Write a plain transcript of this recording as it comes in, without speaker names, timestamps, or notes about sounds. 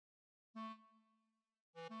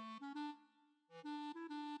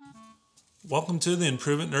Welcome to the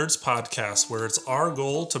Improvement Nerds podcast, where it's our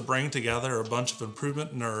goal to bring together a bunch of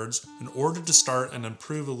improvement nerds in order to start an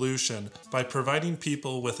improvolution by providing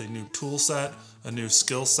people with a new tool set, a new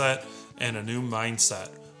skill set, and a new mindset.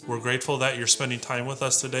 We're grateful that you're spending time with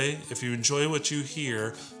us today. If you enjoy what you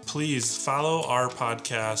hear, please follow our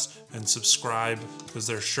podcast and subscribe, because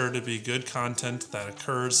there's sure to be good content that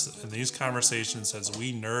occurs in these conversations as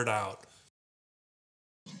we nerd out.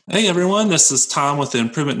 Hey everyone, this is Tom with the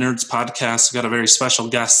Improvement Nerds podcast. We've got a very special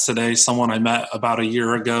guest today, someone I met about a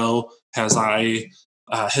year ago as I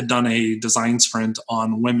had done a design sprint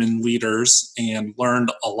on women leaders and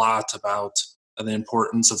learned a lot about the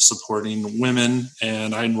importance of supporting women.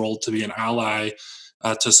 And I enrolled to be an ally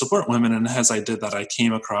to support women. And as I did that, I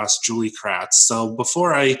came across Julie Kratz. So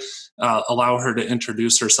before I allow her to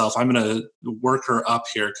introduce herself, I'm going to work her up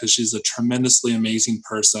here because she's a tremendously amazing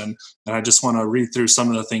person. And I just want to read through some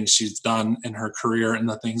of the things she's done in her career and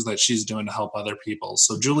the things that she's doing to help other people.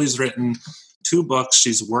 So Julie's written 2 books.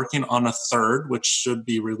 She's working on a third, which should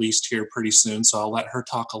be released here pretty soon. So I'll let her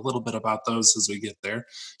talk a little bit about those as we get there.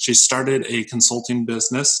 She started a consulting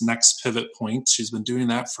business, Next Pivot Point. She's been doing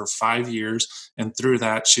that for 5 years. And through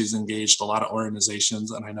that, she's engaged a lot of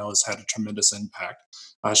organizations and I know has had a tremendous impact.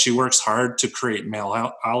 She works hard to create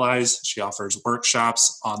male allies. She offers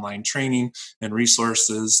workshops, online training, and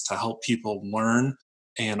resources to help people learn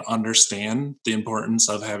and understand the importance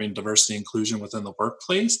of having diversity and inclusion within the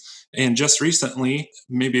workplace. And just recently,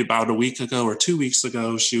 maybe about a week ago or 2 weeks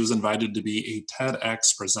ago, she was invited to be a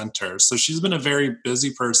TEDx presenter. So she's been a very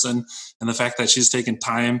busy person. And the fact that she's taken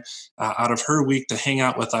time out of her week to hang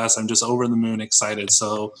out with us, I'm just over the moon excited.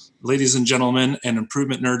 So ladies and gentlemen and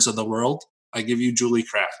improvement nerds of the world, I give you Julie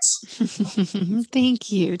Kratz.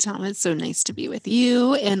 Thank you, Tom. It's so nice to be with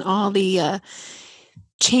you and all the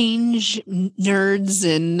change nerds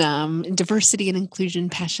and diversity and inclusion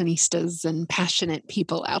passionistas and passionate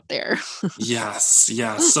people out there. Yes.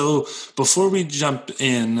 So before we jump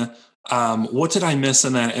in, what did I miss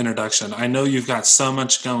in that introduction? I know you've got so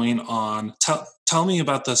much going on. Tell me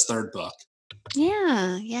about this third book.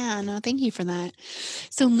 Yeah. No, thank you for that.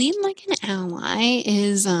 So Lead Like an Ally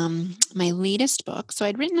is my latest book. So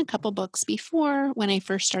I'd written a couple books before when I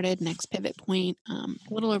first started Next Pivot Point a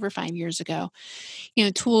little over 5 years ago.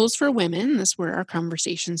 Tools for women. That's where our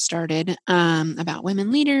conversation started about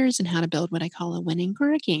women leaders and how to build what I call a winning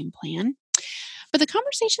career game plan. But the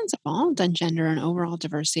conversation's evolved on gender and overall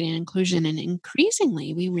diversity and inclusion. And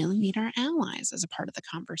increasingly, we really need our allies as a part of the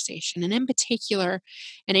conversation. And in particular,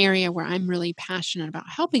 an area where I'm really passionate about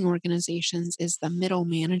helping organizations is the middle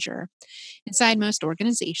manager. Inside most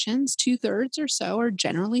organizations, 2/3 or so are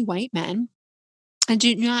generally white men and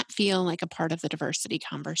do not feel like a part of the diversity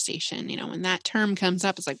conversation. When that term comes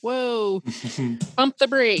up, it's like, whoa, pump the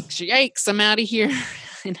brakes, yikes, I'm out of here.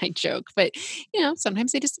 And I joke, but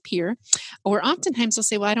sometimes they disappear. Or oftentimes they'll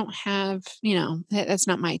say, well, I don't have, that's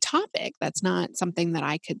not my topic. That's not something that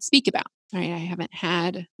I could speak about. Right. I haven't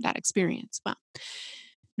had that experience. Well,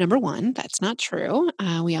 number one, that's not true.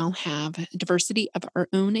 We all have diversity of our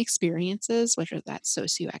own experiences, whether that's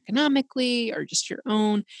socioeconomically or just your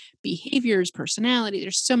own behaviors, personality.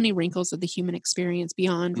 There's so many wrinkles of the human experience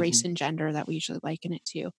beyond race and gender that we usually liken it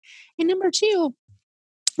to. And number two,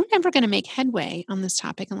 we're never going to make headway on this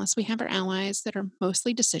topic unless we have our allies that are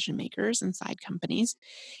mostly decision makers inside companies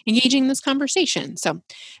engaging in this conversation. So,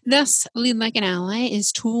 thus, Lead Like an Ally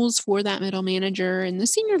is tools for that middle manager and the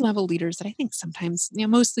senior level leaders that I think sometimes,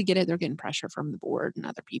 mostly get it. They're getting pressure from the board and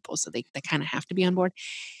other people, so they kind of have to be on board.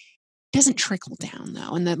 Doesn't trickle down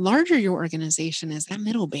though. And the larger your organization is, that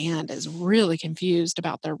middle band is really confused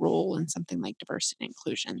about their role in something like diversity and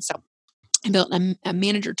inclusion. So, I built a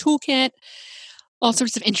manager toolkit, all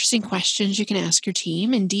sorts of interesting questions you can ask your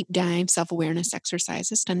team, and deep dive self-awareness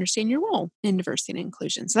exercises to understand your role in diversity and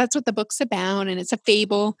inclusion. So that's what the book's about, and it's a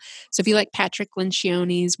fable. So if you like Patrick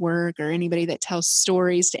Lencioni's work or anybody that tells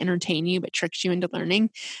stories to entertain you but tricks you into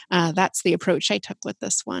learning, that's the approach I took with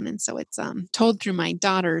this one. And so it's told through my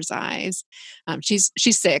daughter's eyes. She's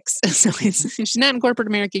 6, so she's not in corporate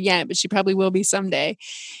America yet, but she probably will be someday.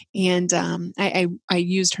 And I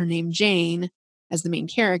used her name Jane as the main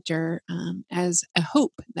character, as a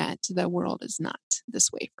hope that the world is not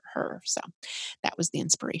this way for her. So that was the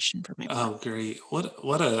inspiration for my work. Oh, great.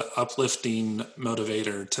 What a uplifting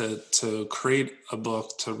motivator to create a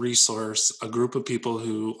book to resource a group of people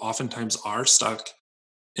who oftentimes are stuck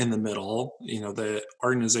in the middle. The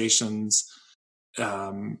organizations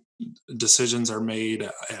decisions are made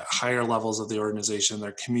at higher levels of the organization.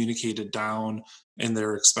 They're communicated down and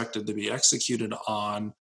they're expected to be executed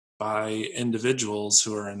on. by individuals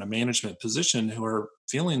who are in a management position who are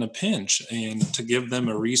feeling a pinch, and to give them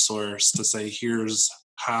a resource to say, here's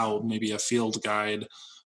how, maybe a field guide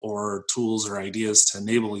or tools or ideas to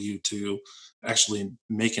enable you to actually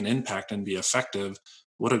make an impact and be effective.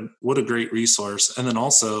 What a great resource. And then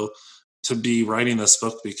also to be writing this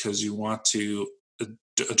book because you want to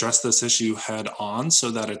address this issue head on,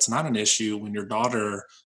 so that it's not an issue when your daughter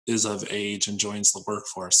is of age and joins the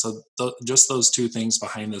workforce. So just those two things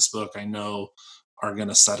behind this book, I know, are going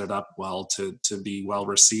to set it up well to be well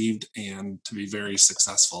received and to be very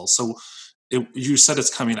successful. So you said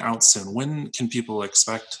it's coming out soon. When can people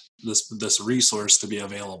expect this resource to be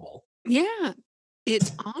available? Yeah.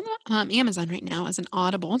 It's on Amazon right now as an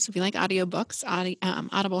Audible. So if you like audiobooks,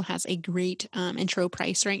 Audible has a great intro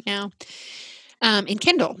price right now in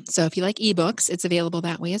Kindle. So if you like ebooks, it's available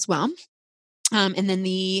that way as well. And then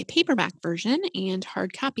the paperback version and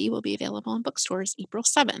hard copy will be available in bookstores April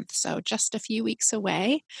 7th. So just a few weeks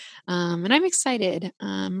away. And I'm excited.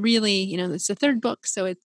 Really, it's the third book.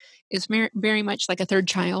 So it's very much like a third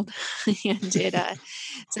child. And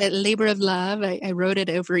it's a labor of love. I wrote it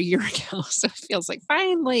over a year ago. So it feels like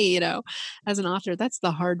finally, as an author, that's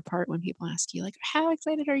the hard part when people ask you, like, how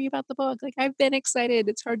excited are you about the book? Like, I've been excited.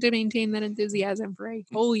 It's hard to maintain that enthusiasm for a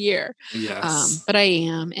whole year. Yes. But I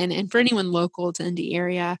am. And for anyone local to Indy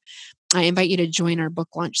area, I invite you to join our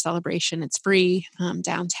book launch celebration. It's free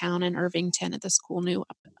downtown in Irvington at this cool new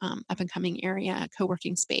up and coming area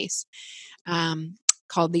co-working space um,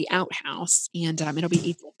 called the Outhouse, and it'll be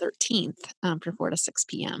April 13th from 4 to 6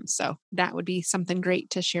 p.m. So that would be something great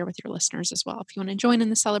to share with your listeners as well. If you want to join in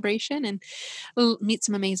the celebration and meet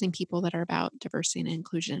some amazing people that are about diversity and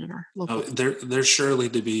inclusion in our Oh, local there's surely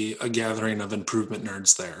to be a gathering of improvement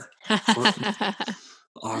nerds there. Well, community.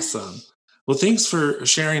 awesome. Well, thanks for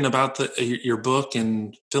sharing about your book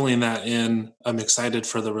and filling that in. I'm excited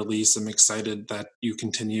for the release. I'm excited that you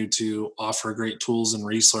continue to offer great tools and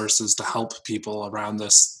resources to help people around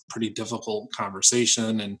this pretty difficult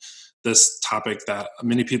conversation and this topic that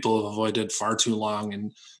many people have avoided far too long.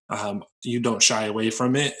 And you don't shy away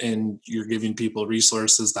from it, and you're giving people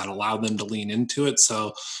resources that allow them to lean into it.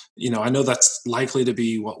 So, I know that's likely to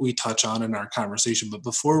be what we touch on in our conversation. But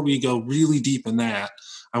before we go really deep in that,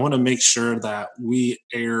 I want to make sure that we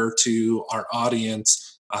air to our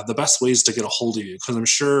audience the best ways to get a hold of you. Because I'm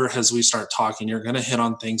sure as we start talking, you're going to hit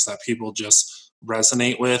on things that people just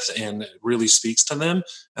resonate with and it really speaks to them.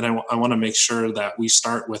 And I want to make sure that we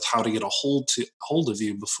start with how to get a hold of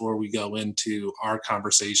you before we go into our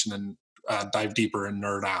conversation and dive deeper and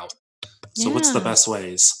nerd out. So, what's the Yeah. best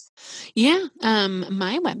ways? Yeah.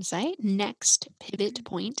 My website,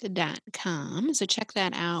 nextpivotpoint.com. So check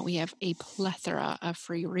that out. We have a plethora of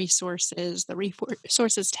free resources. The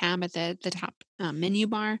resources tab at the top menu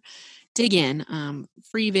bar. Dig in.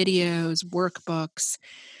 Free videos, workbooks,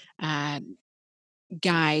 uh,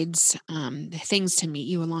 guides, things to meet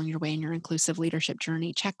you along your way in your inclusive leadership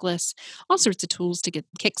journey, checklists, all sorts of tools to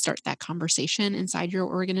kickstart that conversation inside your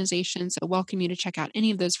organization. So, welcome you to check out any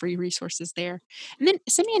of those free resources there, and then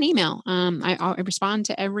send me an email. I respond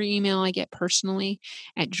to every email I get personally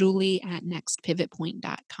at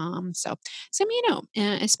julie@nextpivotpoint.com. So, send me a note,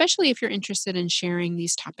 especially if you're interested in sharing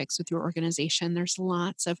these topics with your organization. There's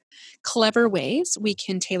lots of clever ways we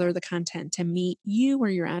can tailor the content to meet you where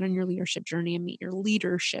you're at on your leadership journey and meet your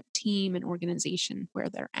leadership team and organization where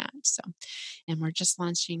they're at. So, and we're just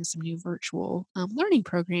launching some new virtual learning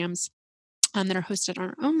programs that are hosted on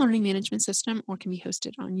our own learning management system or can be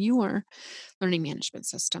hosted on your learning management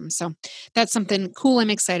system. So that's something cool I'm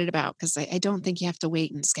excited about because I don't think you have to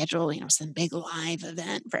wait and schedule, some big live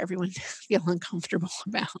event for everyone to feel uncomfortable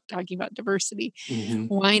about talking about diversity. Hmm.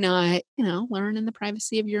 Why not, learn in the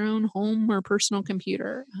privacy of your own home or personal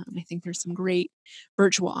computer? I think there's some great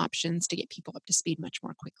virtual options to get people up to speed much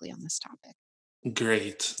more quickly on this topic.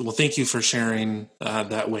 Great. Well, thank you for sharing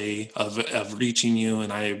that way of reaching you.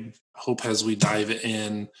 And I hope as we dive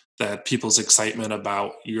in that people's excitement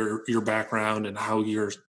about your background and how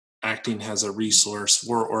you're acting as a resource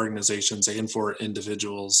for organizations and for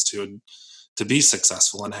individuals to be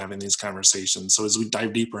successful in having these conversations. So as we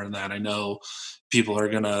dive deeper in that, I know people are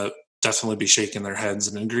going to definitely be shaking their heads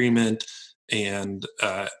in agreement, and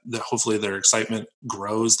that hopefully their excitement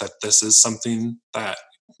grows that this is something that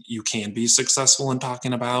you can be successful in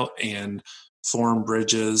talking about and form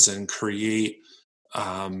bridges and create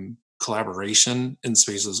collaboration in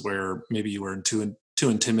spaces where maybe you were too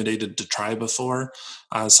intimidated to try before.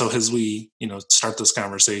 So as we start this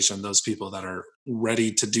conversation, those people that are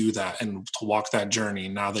ready to do that and to walk that journey,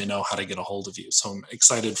 now they know how to get a hold of you. So I'm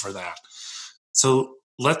excited for that. So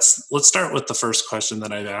let's start with the first question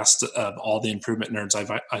that I've asked of all the improvement nerds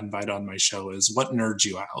I invite on my show is what nerds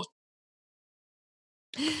you out?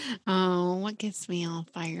 Oh, what gets me all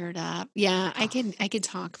fired up? Yeah, I could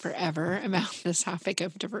talk forever about this topic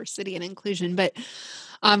of diversity and inclusion, but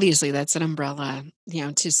obviously that's an umbrella,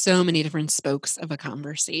 to so many different spokes of a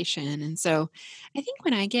conversation. And so I think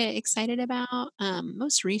when I get excited about,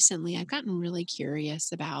 most recently, I've gotten really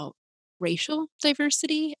curious about racial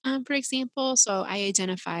diversity, for example. So I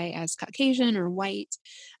identify as Caucasian or white,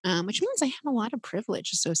 which means I have a lot of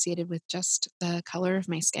privilege associated with just the color of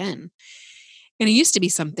my skin. And it used to be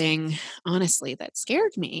something, honestly, that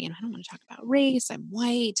scared me. And I don't want to talk about race. I'm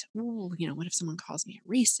white. Ooh, what if someone calls me a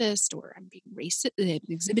racist or I'm being racist,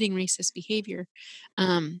 exhibiting racist behavior?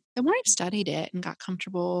 The more I've studied it and got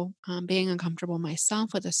comfortable being uncomfortable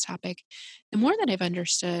myself with this topic, the more that I've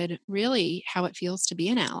understood really how it feels to be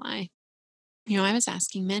an ally. I was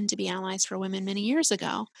asking men to be allies for women many years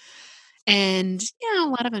ago. And, a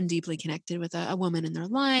lot of them deeply connected with a woman in their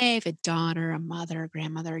life, a daughter, a mother, a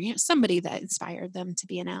grandmother, somebody that inspired them to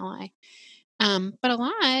be an ally. But a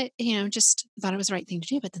lot, just thought it was the right thing to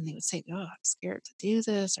do. But then they would say, oh, I'm scared to do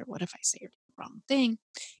this. Or what if I say the wrong thing?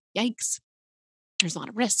 Yikes. There's a lot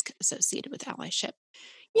of risk associated with allyship.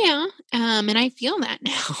 Yeah. And I feel that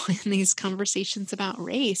now in these conversations about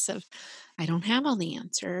race of I don't have all the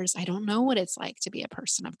answers. I don't know what it's like to be a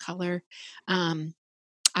person of color. Um,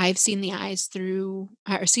 I've seen the eyes through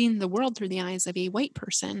or seen the world through the eyes of a white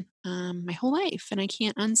person, my whole life, and I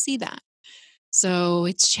can't unsee that. So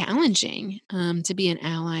it's challenging to be an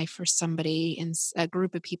ally for somebody in a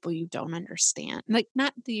group of people you don't understand. Like,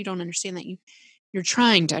 not that you don't understand, that you're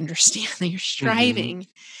trying to understand, that you're Mhm. striving.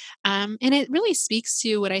 And it really speaks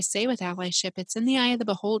to what I say with allyship. It's in the eye of the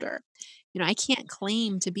beholder. I can't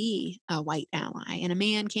claim to be a white ally, and a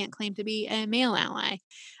man can't claim to be a male ally.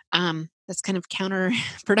 That's kind of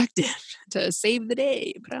counterproductive to save the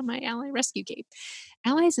day, put on my ally rescue cape.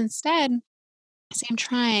 Allies instead say I'm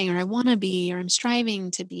trying, or I want to be, or I'm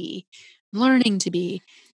striving to be, learning to be.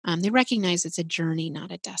 They recognize it's a journey,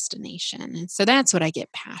 not a destination. And so that's what I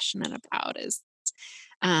get passionate about is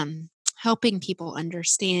um, helping people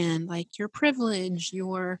understand like your privilege,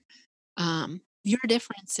 your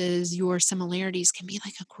differences, your similarities can be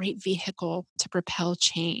like a great vehicle to propel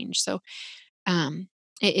change. So um,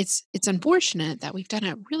 it's unfortunate that we've done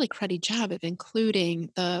a really cruddy job of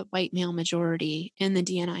including the white male majority in the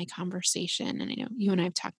DNI conversation. And I know you and I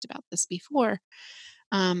have talked about this before,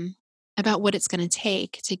 um, about what it's going to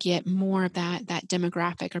take to get more of that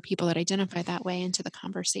demographic or people that identify that way into the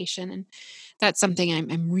conversation. And that's something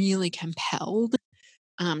I'm really compelled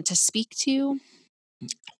to speak to,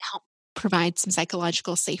 help provide some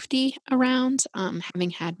psychological safety around,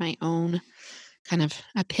 having had my own kind of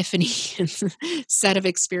epiphany and set of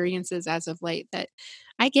experiences as of late. That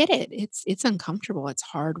I get it. It's uncomfortable. It's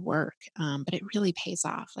hard work, but it really pays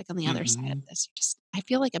off. Like on the other side of Mhm. this, I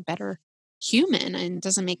feel like a better human, and it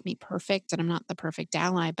doesn't make me perfect, and I'm not the perfect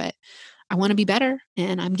ally, but I want to be better,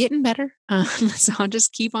 and I'm getting better. So I'll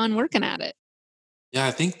just keep on working at it. Yeah,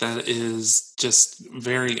 I think that is just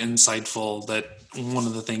very insightful that one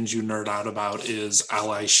of the things you nerd out about is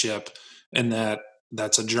allyship and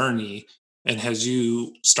that's a journey. And has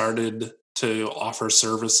you started to offer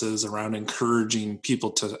services around encouraging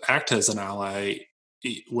people to act as an ally,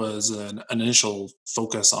 it was an initial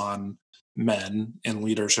focus on men in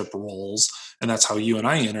leadership roles. And that's how you and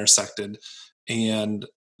I intersected. And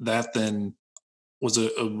that then was a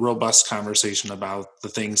robust conversation about the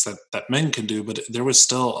things that men can do, but there was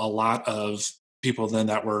still a lot of people then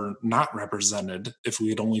that were not represented if we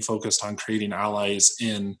had only focused on creating allies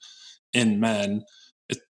in men.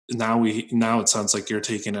 It, now it sounds like you're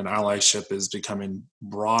taking an allyship is becoming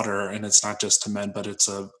broader, and it's not just to men, but it's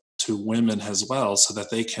a to women as well, so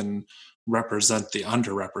that they can represent the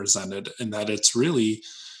underrepresented, and that it's really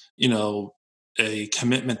you know a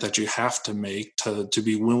commitment that you have to make to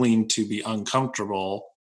be willing to be uncomfortable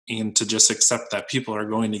and to just accept that people are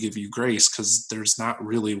going to give you grace because there's not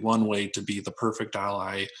really one way to be the perfect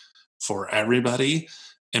ally for everybody.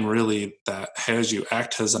 And really that as you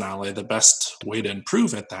act as an ally, the best way to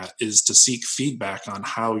improve at that is to seek feedback on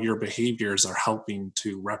how your behaviors are helping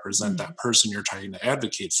to represent that Mhm. person you're trying to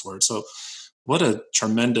advocate for. So what a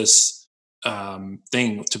tremendous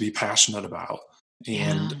thing to be passionate about.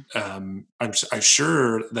 And Yeah. I'm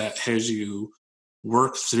sure that as you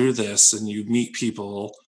work through this and you meet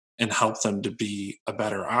people and help them to be a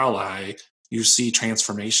better ally, you see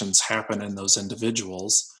transformations happen in those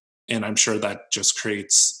individuals. And I'm sure that just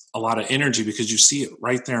creates a lot of energy because you see it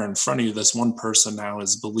right there in front of you. This one person now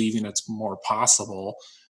is believing it's more possible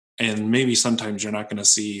And maybe sometimes you're not going to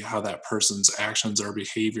see how that person's actions or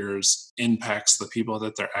behaviors impacts the people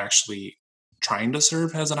that they're actually trying to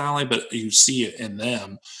serve as an ally, but you see it in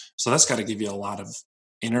them. So that's got to give you a lot of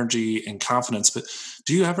energy and confidence. But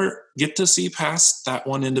do you ever get to see past that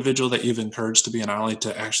one individual that you've encouraged to be an ally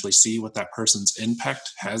to actually see what that person's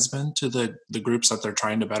impact has been to the groups that they're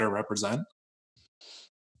trying to better represent?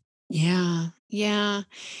 Yeah, yeah.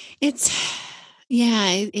 It's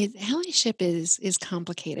yeah, allyship is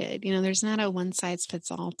complicated. There's not a one size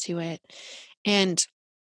fits all to it. And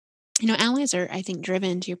allies are, I think,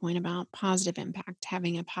 driven to your point about positive impact,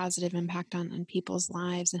 having a positive impact on people's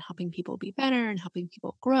lives and helping people be better and helping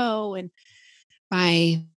people grow. And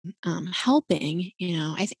by helping,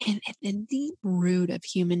 at the deep root of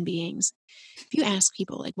human beings, if you ask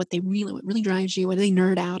people like what really drives you, what do they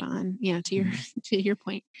nerd out on? Yeah, to your Mhm. to your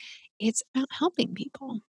point, it's about helping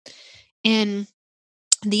people. And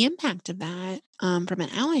the impact of that, from an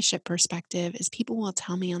allyship perspective, is people will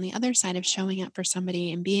tell me on the other side of showing up for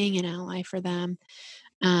somebody and being an ally for them,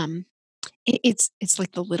 um, it's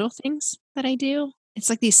like the little things that I do. It's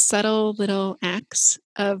like these subtle little acts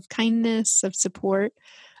of kindness, of support,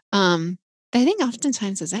 um, that I think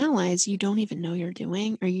oftentimes as allies, you don't even know you're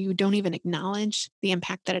doing, or you don't even acknowledge the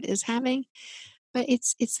impact that it is having. But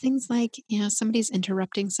it's things like, somebody's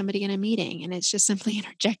interrupting somebody in a meeting, and it's just simply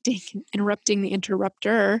interjecting, interrupting the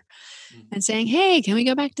interrupter Mhm. and saying, "Hey, can we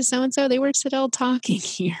go back to so and so? They were still talking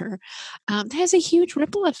here." That has a huge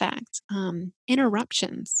ripple effect.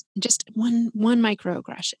 Interruptions, just one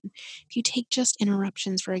microaggression. If you take just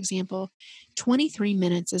interruptions, for example, 23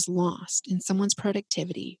 minutes is lost in someone's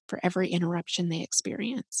productivity for every interruption they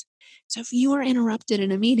experience. So if you are interrupted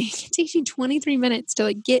in a meeting, it takes you 23 minutes to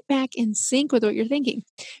like get back in sync with what you're thinking.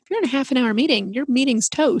 If you're in a half an hour meeting, your meeting's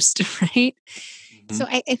toast, right? So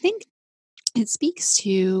Mhm. I think it speaks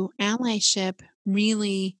to allyship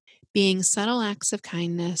really being subtle acts of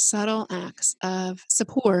kindness, subtle acts of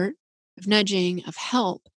support, of nudging, of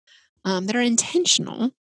help, that are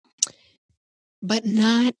intentional, but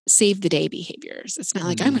not save the day behaviors. It's not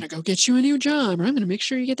like, I'm going Mhm. to go get you a new job, or I'm going to make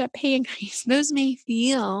sure you get that pay increase. Those may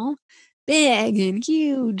feel big and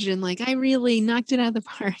huge and like I really knocked it out of the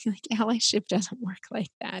park. Like allyship doesn't work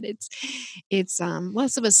like that. It's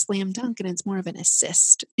less of a slam dunk and it's more of an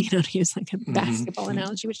assist, to use like a Mhm. basketball Mhm.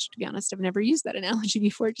 analogy, which to be honest, I've never used that analogy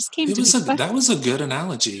before. It just came It to was me. a But that was a good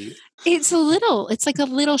analogy. it's like a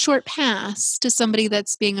little short pass to somebody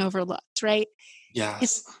that's being overlooked, right?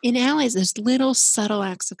 It's Yes. in allies, there's little subtle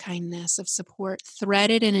acts of kindness, of support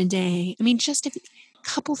threaded in a day. I mean, just if a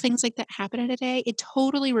couple things like that happen in a day, it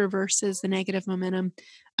totally reverses the negative momentum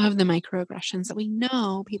of the microaggressions that we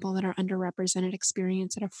know people that are underrepresented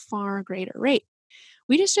experience at a far greater rate.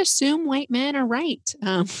 We just assume white men are right.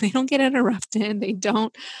 They don't get interrupted. They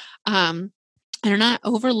don't. Um, they're not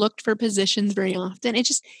overlooked for positions very often.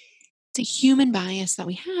 It's a human bias that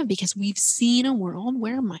we have because we've seen a world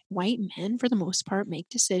where white men, for the most part, make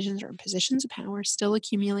decisions or in positions of power, still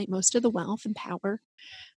accumulate most of the wealth and power.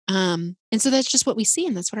 And so that's just what we see,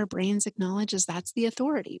 and that's what our brains acknowledge as that's the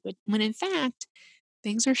authority. But when in fact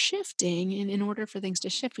things are shifting, and in order for things to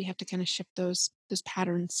shift, we have to kind of shift those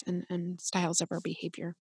patterns and styles of our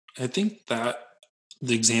behavior. I think that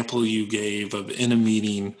the example you gave of in a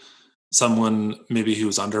meeting, someone maybe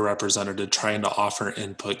who's underrepresented trying to offer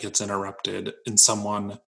input gets interrupted, and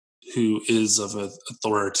someone who is of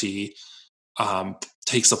authority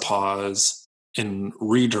takes a pause and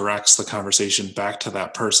redirects the conversation back to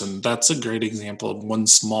that person. That's a great example of one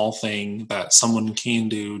small thing that someone can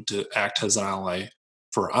do to act as an ally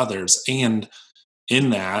for others. And in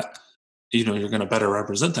that, you're going to better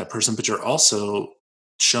represent that person, but you're also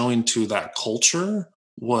showing to that culture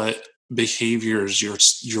what behaviors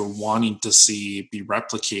you're wanting to see be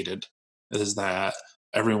replicated, is that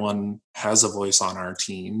everyone has a voice on our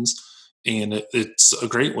teams, and it's a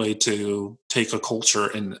great way to take a culture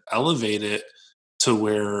and elevate it to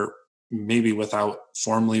where maybe without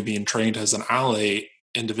formally being trained as an ally,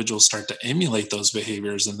 individuals start to emulate those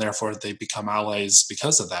behaviors and therefore they become allies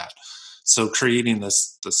because of that. So creating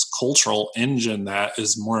this cultural engine that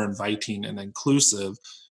is more inviting and inclusive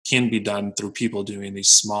can be done through people doing these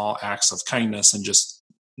small acts of kindness and just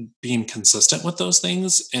being consistent with those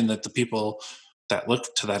things, and that the people that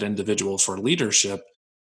look to that individual for leadership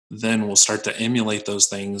then will start to emulate those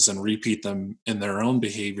things and repeat them in their own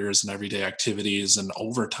behaviors and everyday activities. And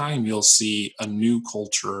over time, you'll see a new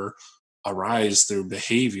culture arise through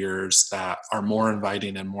behaviors that are more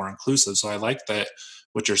inviting and more inclusive. So I like that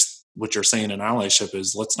what you're saying in allyship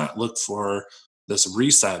is, let's not look for this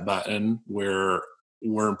reset button where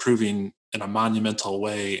we're improving in a monumental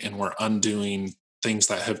way and we're undoing things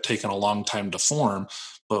that have taken a long time to form,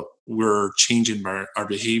 but we're changing our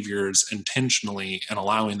behaviors intentionally and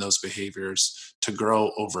allowing those behaviors to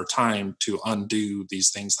grow over time to undo these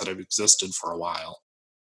things that have existed for a while.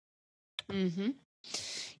 Hmm.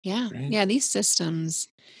 Yeah. Right? Yeah. These systems,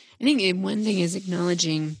 I think one thing is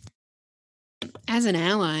acknowledging as an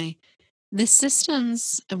ally, the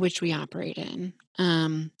systems of which we operate in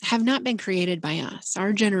have not been created by us.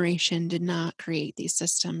 Our generation did not create these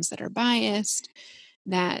systems that are biased,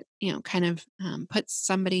 that kind of puts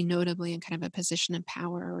somebody notably in kind of a position of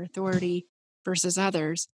power or authority versus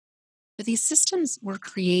others. But these systems were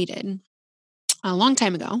created a long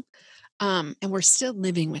time ago, and we're still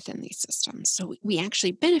living within these systems. So we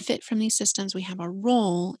actually benefit from these systems. We have a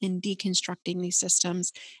role in deconstructing these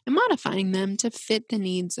systems and modifying them to fit the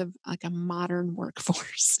needs of like a modern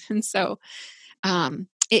workforce. And so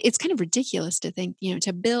it's kind of ridiculous to think,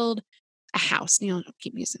 to build a house, I'll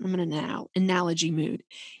keep using, I'm in an analogy mood.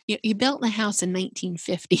 You built a house in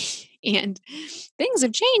 1950 and things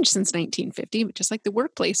have changed since 1950, but just like the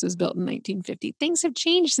workplace was built in 1950, things have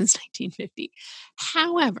changed since 1950.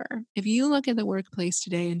 However, if you look at the workplace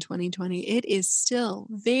today in 2020, it is still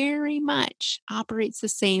very much operates the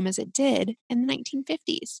same as it did in the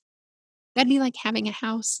 1950s. That'd be like having a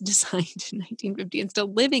house designed in 1950 and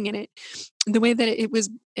still living in it the way that it was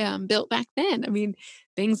built back then. I mean,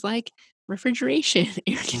 things like refrigeration,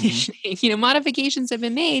 air Hmm. conditioning, modifications have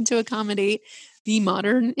been made to accommodate the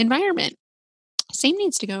modern environment. Same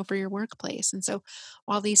needs to go for your workplace. And so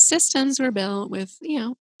while these systems were built with,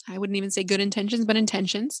 I wouldn't even say good intentions, but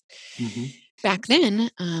intentions, Hmm. back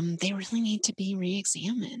then, they really need to be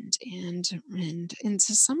re-examined and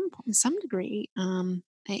to some degree,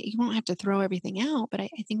 you won't have to throw everything out, but I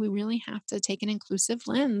think we really have to take an inclusive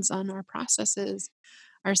lens on our processes,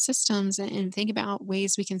 our systems, and think about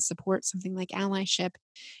ways we can support something like allyship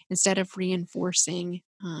instead of reinforcing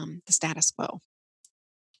the status quo.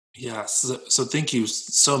 Yes. So thank you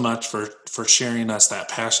so much for sharing us that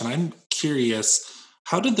passion. I'm curious,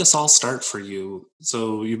 how did this all start for you?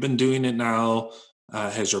 So you've been doing it now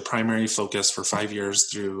as your primary focus for 5 years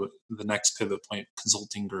through the Next Pivot Point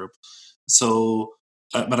Consulting Group. So,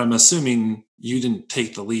 but I'm assuming you didn't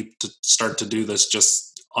take the leap to start to do this just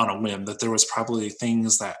on a whim. That there was probably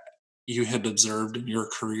things that you had observed in your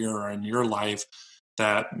career or in your life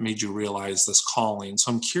that made you realize this calling.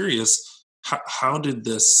 So I'm curious, how did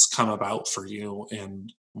this come about for you,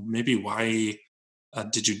 and maybe why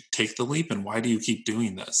did you take the leap, and why do you keep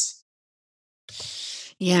doing this?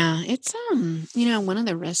 Yeah, it's one of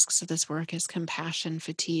the risks of this work is compassion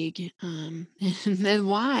fatigue. And the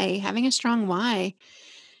why, having a strong why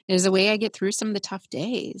is a way I get through some of the tough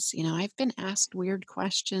days. I've been asked weird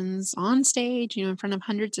questions on stage, in front of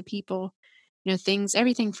hundreds of people, things,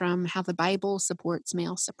 everything from how the Bible supports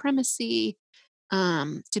male supremacy,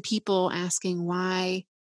 to people asking why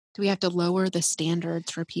do we have to lower the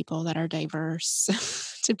standards for people that are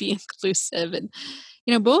diverse to be inclusive. And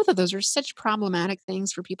both of those are such problematic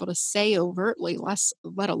things for people to say overtly, less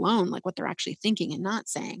let alone like what they're actually thinking and not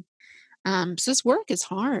saying. So this work is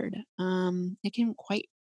hard.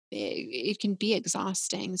 It can be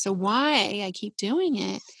exhausting. So why I keep doing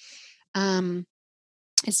it um,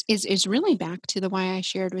 is really back to the why I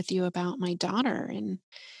shared with you about my daughter and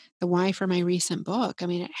the why for my recent book. I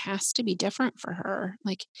mean, it has to be different for her.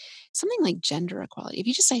 Like something like gender equality. If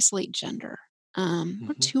you just isolate gender, we're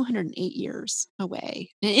Hmm. 208 years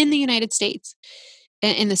away in the United States.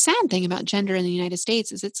 And the sad thing about gender in the United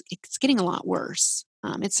States is it's getting a lot worse.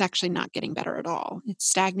 It's actually not getting better at all. It's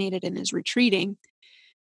stagnated and is retreating.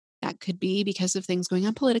 That could be because of things going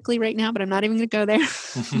on politically right now, but I'm not even going to go there.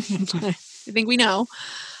 But I think we know.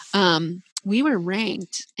 We were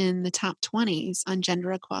ranked in the top 20s on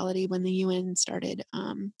gender equality when the UN started,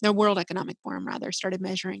 the World Economic Forum rather, started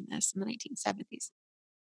measuring this in the 1970s.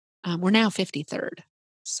 We're now 53rd.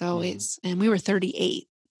 So Hmm. and we were 38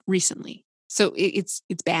 recently. So it's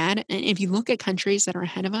bad. And if you look at countries that are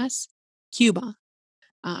ahead of us, Cuba,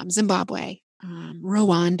 Zimbabwe,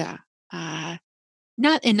 Rwanda, uh,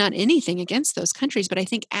 not anything against those countries, but I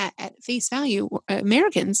think at face value,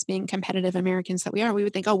 Americans, being competitive Americans that we are, we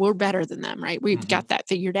would think, oh, we're better than them, right? We've Hmm. got that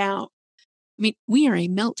figured out. I mean, we are a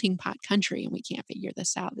melting pot country and we can't figure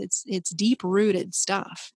this out. It's deep rooted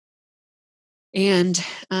stuff. And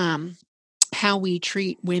how we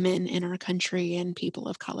treat women in our country and people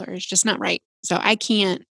of color is just not right. So I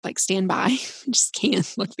can't like stand by, just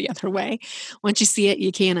can't look the other way. Once you see it,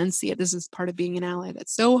 you can't unsee it. This is part of being an ally.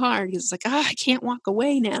 That's so hard because it's like, I can't walk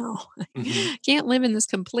away now. Hmm. Can't live in this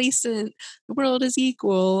complacent, the world is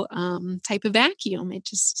equal type of vacuum.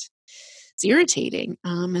 it's irritating.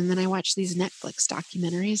 And then I watch these Netflix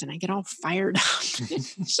documentaries and I get all fired up.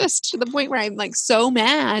 It's just to the point where I'm like so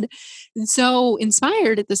mad and so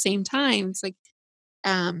inspired at the same time. It's like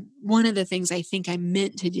one of the things I think I'm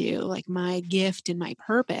meant to do, like my gift and my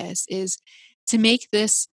purpose, is to make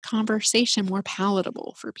this conversation more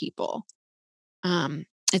palatable for people.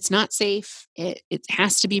 It's not safe. It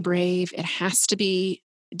has to be brave. It has to be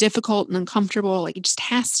difficult and uncomfortable. Like it just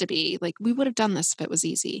has to be. Like we would have done this if it was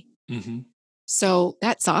easy. Mm-hmm. So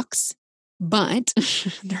that sucks. But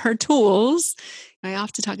there are tools. I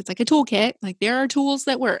often talk, it's like a toolkit. Like there are tools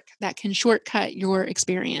that work that can shortcut your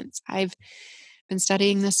experience. I've been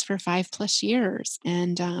studying this for 5+ years,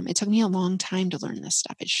 and it took me a long time to learn this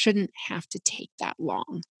stuff. It shouldn't have to take that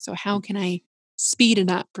long. So how can I speed it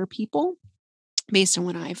up for people based on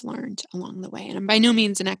what I've learned along the way? And I'm by no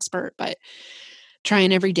means an expert, but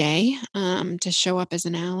trying every day to show up as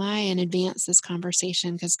an ally and advance this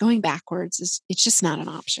conversation, because going backwards it's just not an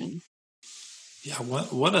option. Yeah,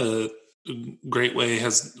 what a great way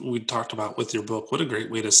has we talked about with your book. What a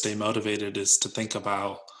great way to stay motivated is to think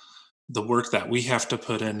about the work that we have to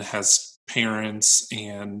put in as parents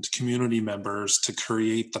and community members to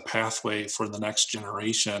create the pathway for the next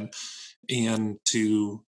generation and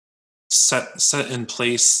to set in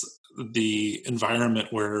place the environment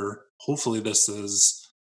where hopefully this is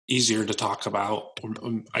easier to talk about, or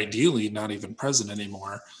ideally not even present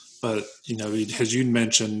anymore. But as you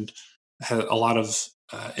mentioned, a lot of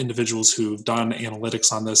individuals who've done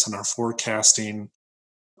analytics on this and are forecasting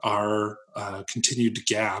our continued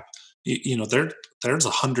gap. There's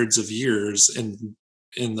hundreds of years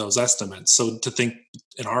in those estimates. So to think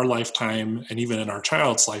in our lifetime and even in our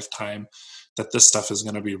child's lifetime that this stuff is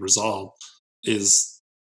going to be resolved is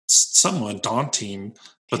somewhat daunting.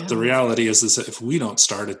 But the Yeah. reality is that if we don't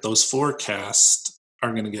start it, those forecasts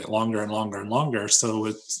are going to get longer and longer and longer. So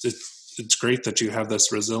it's great that you have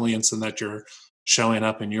this resilience and that you're showing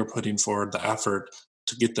up and you're putting forward the effort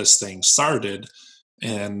to get this thing started.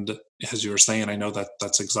 And as you were saying, I know that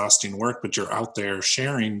that's exhausting work, but you're out there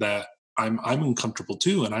sharing that I'm uncomfortable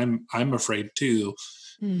too, and I'm afraid too.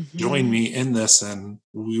 Join Hmm. me in this, and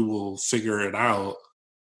we will figure it out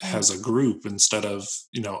Yep. as a group instead of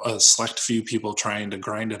a select few people trying to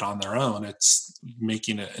grind it on their own. It's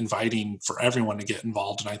making it inviting for everyone to get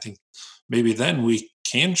involved, and I think maybe then we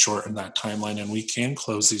can shorten that timeline and we can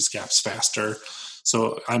close these gaps faster.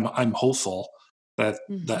 So I'm hopeful that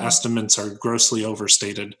the Hmm. estimates are grossly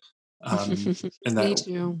overstated, and Me that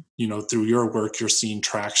too. through your work you're seeing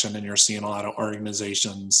traction and you're seeing a lot of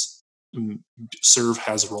organizations serve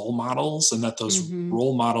as role models, and that those Hmm.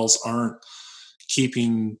 role models aren't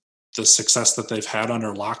keeping the success that they've had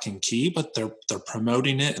under lock and key, but they're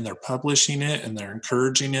promoting it and they're publishing it and they're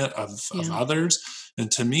encouraging it of Yeah. others.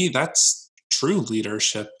 And to me, that's true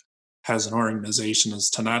leadership as an organization, is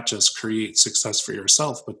to not just create success for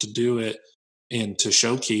yourself, but to do it and to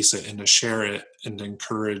showcase it and to share it and to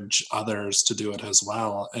encourage others to do it as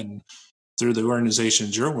well. And through the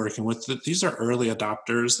organizations you're working with, these are early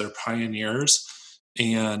adopters, they're pioneers,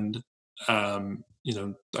 and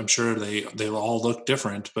I'm sure they'll all look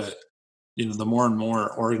different, but the more and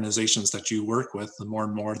more organizations that you work with, the more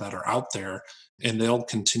and more that are out there, and they'll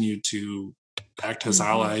continue to act as Hmm.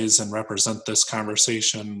 allies and represent this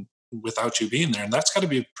conversation without you being there. And that's got to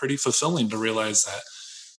be pretty fulfilling to realize that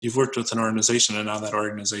you've worked with an organization and now that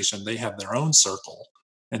organization, they have their own circle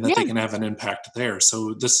and that they Yeah. can have an impact there.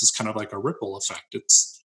 So this is kind of like a ripple effect.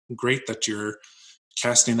 It's great that you're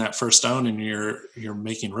casting that first stone and you're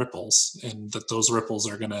making ripples, and that those ripples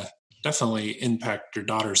are going to definitely impact your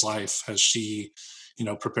daughter's life as she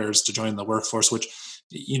prepares to join the workforce, which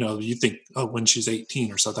you think, oh, when she's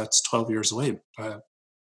 18 or so, that's 12 years away.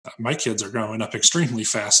 My kids are growing up extremely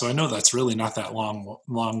fast, so I know that's really not that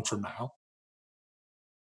long from now.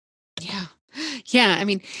 Yeah. Yeah. I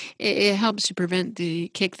mean, it helps to prevent the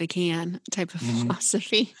kick the can type of Hmm.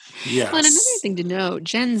 philosophy. Well, and another Yes. thing to note,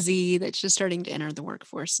 Gen Z that's just starting to enter the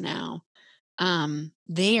workforce now,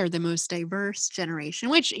 they are the most diverse generation,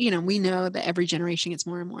 which, we know that every generation gets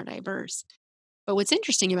more and more diverse. But what's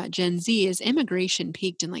interesting about Gen Z is immigration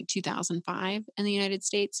peaked in like 2005 in the United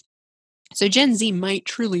States. So Gen Z might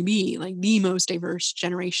truly be like the most diverse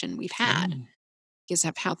generation we've had Mm. because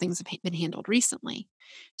of how things have been handled recently.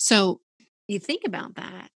 So you think about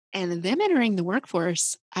that and them entering the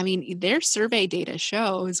workforce, I mean, their survey data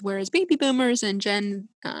shows, whereas baby boomers and Gen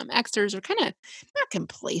Xers are kind of not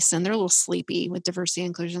complacent, they're a little sleepy with diversity and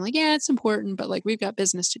inclusion. Like, yeah, it's important, but like we've got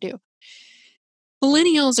business to do.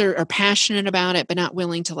 Millennials are passionate about it, but not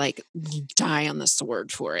willing to like die on the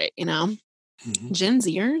sword for it. Mhm. Gen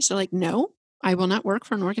Zers are like, no, I will not work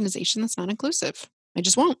for an organization that's not inclusive. I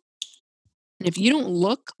just won't. And if you don't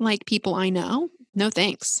look like people I know, no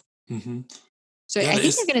thanks. Mm-hmm. So Yeah, I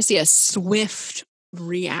think you're going to see a swift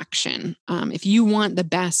reaction. If you want the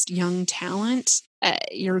best young talent,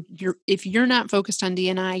 if you're not focused on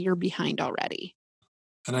D&I, you're behind already.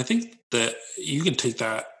 and I think that you can take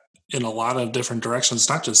that in a lot of different directions,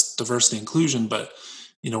 not just diversity inclusion, but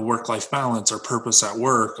work-life balance or purpose at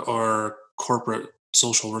work or corporate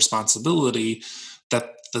social responsibility.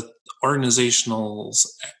 That the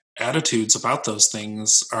organizational's attitudes about those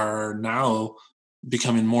things are now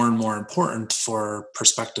becoming more and more important for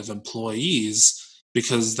prospective employees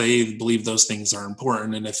because they believe those things are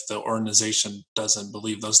important. And if the organization doesn't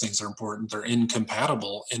believe those things are important, they're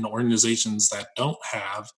incompatible. In organizations that don't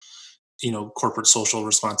have corporate social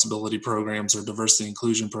responsibility programs or diversity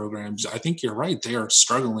inclusion programs, I think you're right, they are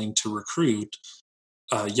struggling to recruit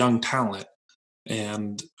young talent.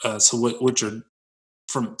 And so what you're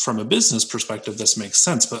from a business perspective, this makes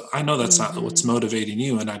sense, but I know that's not what's Mm-hmm. motivating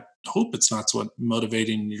you, and I hope it's not what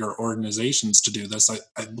motivating your organizations to do this.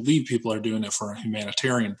 I believe people are doing it for a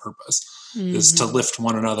humanitarian purpose, is to Mm-hmm. lift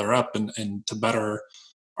one another up and to better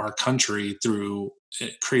our country through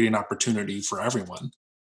creating opportunity for everyone,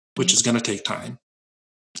 which Yep. is going to take time.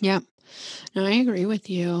 Yep. No, I agree with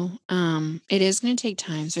you. It is going to take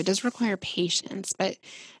time, so it does require patience. But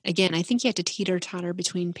again, I think you have to teeter totter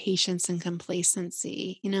between patience and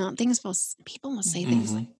complacency. People will say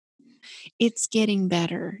things like, Hmm. "It's getting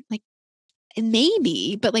better." Like,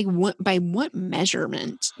 maybe, but like, by what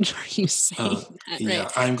measurement are you Uh, saying that? yeah,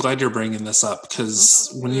 Right? I'm glad you're bringing this up because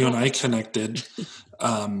when you and I connected,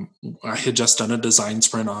 I had just done a design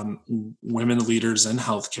sprint on women leaders in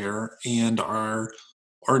healthcare, and our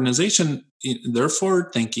organization, they're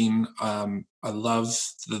forward thinking. I love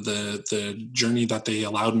the journey that they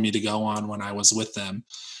allowed me to go on when I was with them.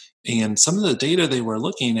 And some of the data they were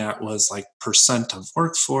looking at was like percent of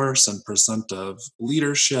workforce and percent of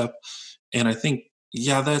leadership. And I think,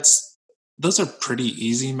 yeah, those are pretty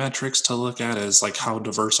easy metrics to look at, as like how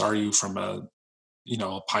diverse are you from a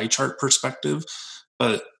pie chart perspective.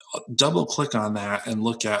 But double click on that and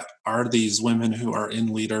look at, are these women who are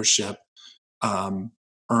in leadership um,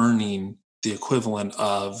 earning the equivalent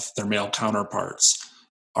of their male counterparts?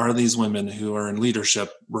 Are these women who are in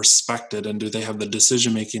leadership respected, and do they have the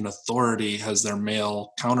decision making authority as their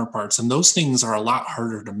male counterparts? And those things are a lot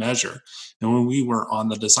harder to measure. And when we were on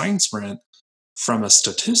the design sprint, from a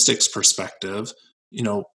statistics perspective,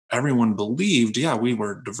 everyone believed, yeah, we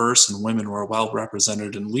were diverse and women were well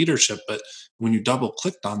represented in leadership. But when you double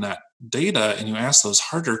clicked on that data and you ask those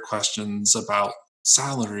harder questions about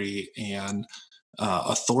salary and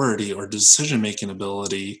authority or decision making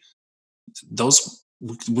ability, those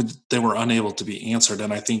they were unable to be answered.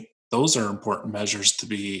 And I think those are important measures to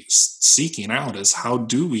be seeking out, is how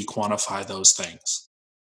do we quantify those things?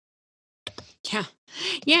 Yeah.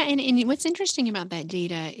 Yeah. And what's interesting about that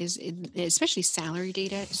data is, especially salary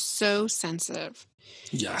data, is so sensitive.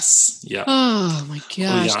 Yes. Yeah. Oh my Oh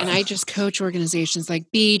gosh. And yeah. I just coach organizations like,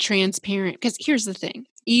 be transparent. Because here's the thing,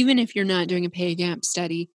 even if you're not doing a pay gap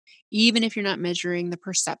study, even if you're not measuring the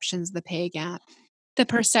perceptions of the pay gap, the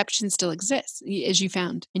perception still exists, as you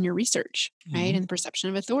found in your research, right? Hmm. And the perception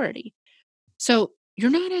of authority. So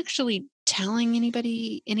you're not actually telling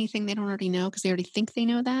anybody anything they don't already know because they already think they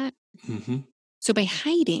know that. Hmm. So by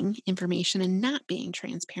hiding information and not being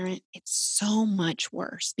transparent, it's so much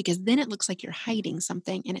worse because then it looks like you're hiding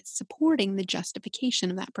something and it's supporting the justification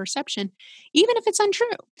of that perception, even if it's untrue.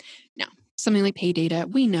 Now, something like pay data,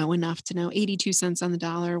 we know enough to know 82 cents on the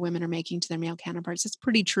dollar women are making to their male counterparts. It's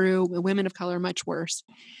pretty true. Women of color are much worse.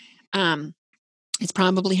 Um, it's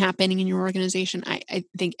probably happening in your organization. I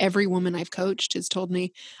think every woman I've coached has told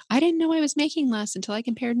me, I didn't know I was making less until I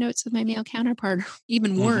compared notes with my male counterpart.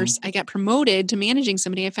 Even Hmm. worse, I got promoted to managing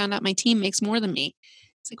somebody. I found out my team makes more than me.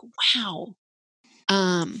 It's like, wow.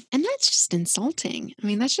 And that's just insulting. I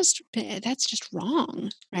mean, that's just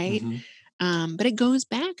wrong, right? Hmm. But it goes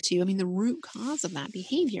back to, I mean, the root cause of that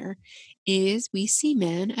behavior is we see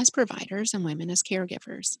men as providers and women as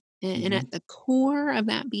caregivers. And Hmm. at the core of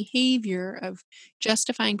that behavior of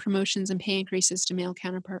justifying promotions and pay increases to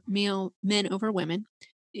male men over women,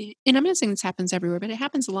 and I'm not saying this happens everywhere, but it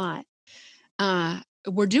happens a lot.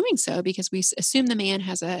 We're doing so because we assume the man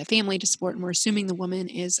has a family to support, and we're assuming the woman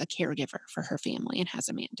is a caregiver for her family and has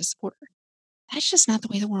a man to support her. That's just not the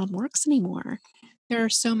way the world works anymore. There are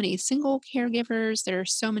so many single caregivers. There are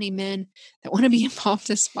so many men that want to be involved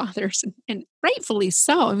as fathers, and rightfully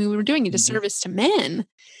so. I mean, we're doing a Hmm. disservice to men.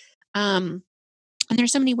 Um, and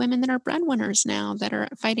there's so many women that are breadwinners now that are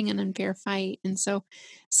fighting an unfair fight. And so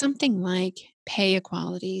something like pay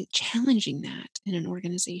equality, challenging that in an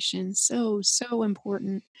organization, so, so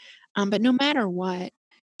important. But no matter what,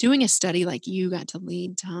 doing a study like you got to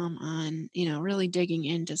lead, Tom, on, really digging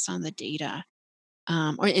into some of the data,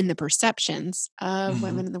 or in the perceptions of Hmm.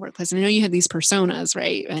 women in the workplace. And I know you had these personas,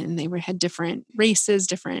 right? And they had different races,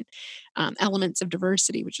 different elements of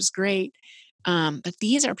diversity, which is great. But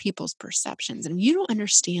these are people's perceptions, and you don't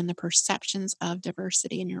understand the perceptions of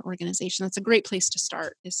diversity in your organization. That's a great place to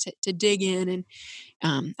start, is to dig in.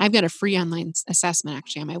 And I've got a free online assessment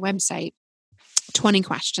actually on my website, 20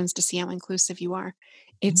 questions to see how inclusive you are.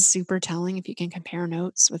 It's super telling if you can compare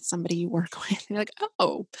notes with somebody you work with. You're like,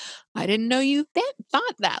 oh, I didn't know you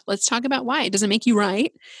thought that. Let's talk about why. It doesn't make you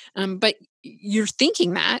right, but you're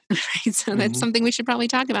thinking that, right? So that's Hmm. something we should probably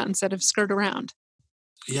talk about instead of skirt around.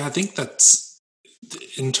 Yeah, I think that's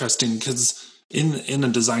interesting because in a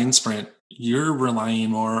design sprint, you're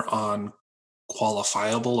relying more on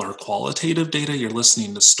qualifiable or qualitative data. You're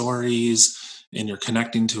listening to stories and you're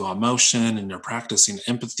connecting to emotion and you're practicing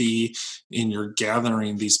empathy and you're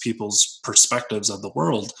gathering these people's perspectives of the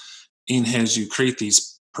world. And as you create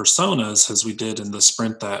these personas, as we did in the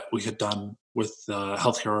sprint that we had done with the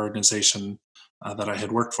healthcare organization that I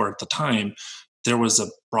had worked for at the time, there was a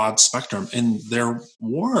broad spectrum, and there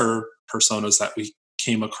were personas that we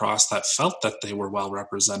came across that felt that they were well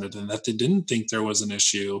represented and that they didn't think there was an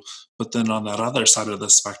issue. But then on that other side of the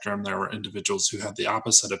spectrum, there were individuals who had the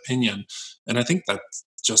opposite opinion. And I think that's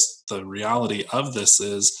just the reality of this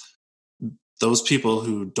is those people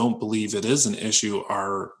who don't believe it is an issue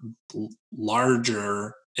are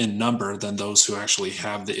larger in number than those who actually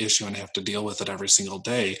have the issue and have to deal with it every single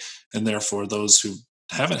day. And therefore, those who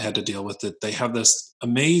haven't had to deal with it, they have this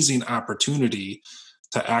amazing opportunity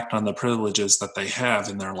to act on the privileges that they have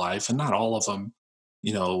in their life. And not all of them,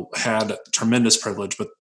 had tremendous privilege, but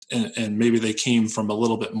and maybe they came from a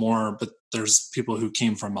little bit more, but there's people who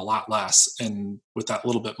came from a lot less. And with that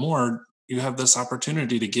little bit more, you have this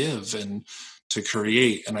opportunity to give and to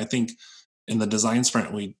create. And I think in the design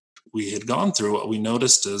sprint we had gone through, what we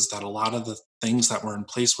noticed is that a lot of the things that were in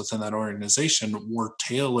place within that organization were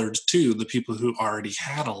tailored to the people who already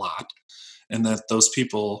had a lot, and that those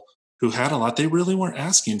people who had a lot, they really weren't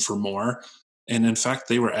asking for more. And in fact,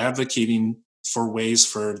 they were advocating for ways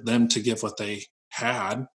for them to give what they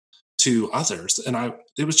had to others. And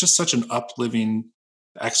it was just such an uplifting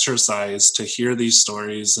exercise to hear these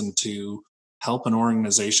stories and to help an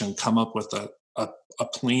organization come up with a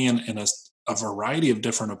plan and a variety of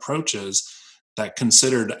different approaches that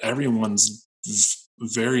considered everyone's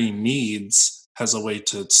varying needs as a way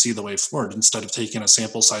to see the way forward, instead of taking a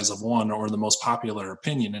sample size of one or the most popular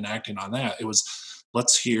opinion and acting on that. It was,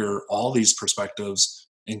 let's hear all these perspectives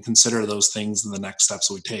and consider those things in the next steps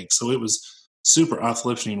we take. So it was super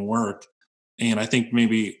uplifting work. And I think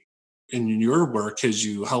maybe in your work, as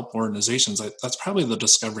you help organizations, that's probably the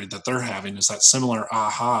discovery that they're having, is that similar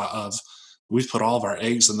aha of, we've put all of our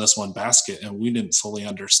eggs in this one basket and we didn't fully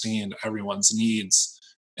understand everyone's needs.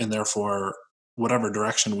 And therefore, whatever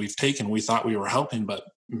direction we've taken, we thought we were helping, but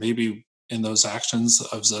maybe in those actions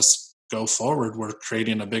of this go forward, we're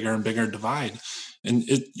creating a bigger and bigger divide. And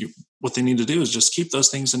what they need to do is just keep those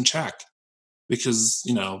things in check, because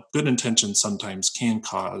good intentions sometimes can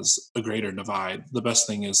cause a greater divide. The best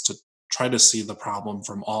thing is to try to see the problem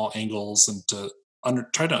from all angles and to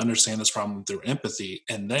try to understand this problem through empathy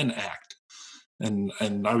and then act. And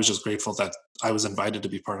I was just grateful that I was invited to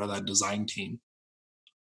be part of that design team.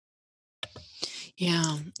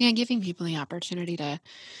 Yeah. Yeah. Giving people the opportunity to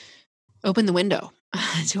open the window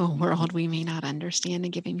to a world we may not understand,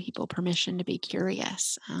 and giving people permission to be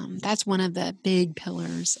curious. That's one of the big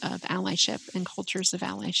pillars of allyship and cultures of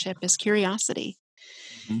allyship, is curiosity,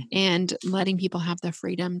 Mhm. and letting people have the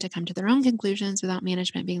freedom to come to their own conclusions without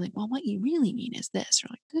management being like, well, what you really mean is this, or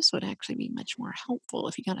like, this would actually be much more helpful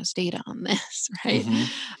if you got us data on this, right? Mhm.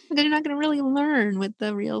 Because you're not going to really learn what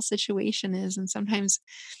the real situation is. And sometimes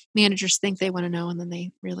managers think they want to know, and then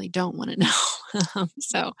they really don't want to know.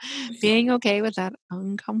 So Yeah. being okay with that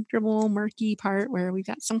uncomfortable, murky part where we've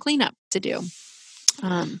got some cleanup to do.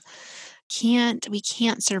 Um, we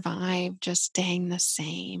can't survive just staying the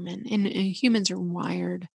same, and humans are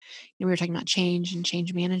wired. We were talking about change and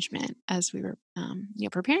change management as we were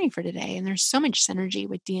preparing for today, and there's so much synergy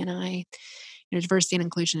with DNI, diversity and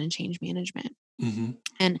inclusion, and change management. Mhm.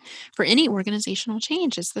 And for any organizational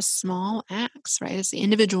change, it's the small acts, right? It's the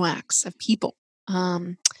individual acts of people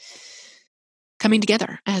um, coming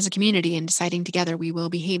together as a community and deciding together, we will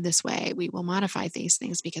behave this way. We will modify these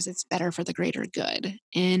things because it's better for the greater good.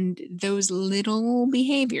 And those little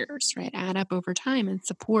behaviors, right, add up over time and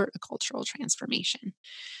support a cultural transformation.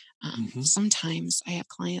 Mm-hmm. Sometimes I have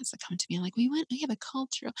clients that come to me like, we have a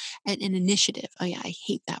cultural, an initiative. Oh yeah, I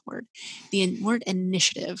hate that word. The word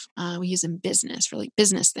initiative we use in business for like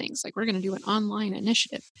business things. Like we're going to do an online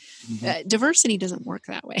initiative. Mm-hmm. Diversity doesn't work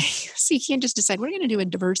that way. So you can't just decide we're going to do a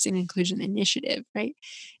diversity and inclusion initiative, right?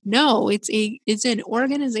 No, it's an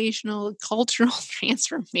organizational cultural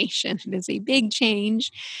transformation. It is a big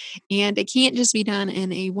change, and it can't just be done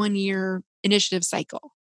in a 1-year initiative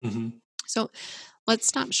cycle. Mm-hmm. So let's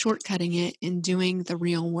stop shortcutting it and doing the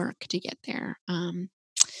real work to get there.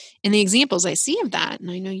 And the examples I see of that,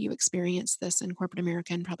 and I know you experience this in corporate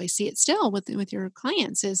America and probably see it still with your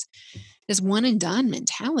clients, is this one and done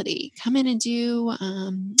mentality. Come in and do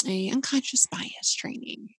a unconscious bias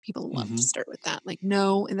training. People love to Mm-hmm. start with that. Like,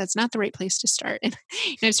 no, and that's not the right place to start. And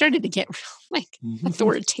I've started to get real, Mm-hmm.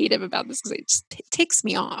 authoritative about this because it just ticks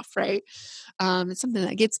me off, right? It's something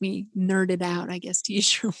that gets me nerded out, I guess, to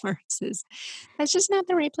use your words. Is that's just not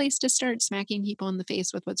the right place to start smacking people in the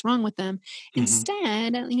face with what's wrong with them. Mm-hmm.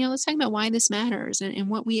 Instead, let's talk about why this matters and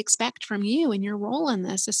what we expect from you and your role in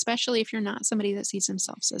this, especially if you're not somebody that sees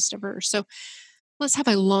themselves as diverse. So let's have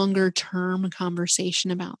a longer term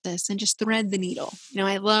conversation about this and just thread the needle.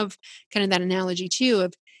 I love kind of that analogy too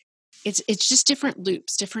of it's just different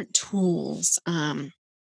loops, different tools.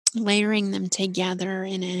 Layering them together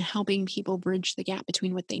and helping people bridge the gap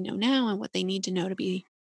between what they know now and what they need to know to be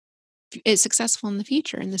successful in the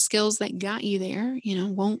future. And the skills that got you there,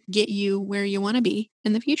 won't get you where you want to be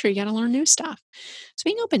in the future. You got to learn new stuff. So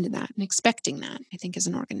being open to that and expecting that, I think, as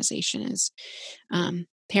an organization is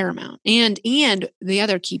paramount. And the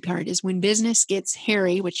other key part is when business gets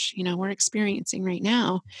hairy, which we're experiencing right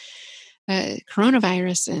now,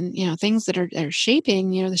 coronavirus and things that are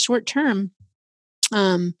shaping the short term.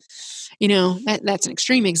 That's an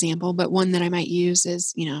extreme example, but one that I might use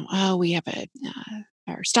is, we have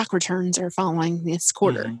our stock returns are following this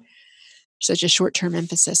quarter. Mm-hmm. Such a short-term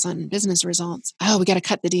emphasis on business results. Oh, we got to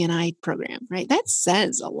cut the D&I program, right? That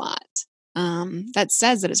says a lot. That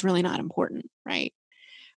says that it's really not important, right?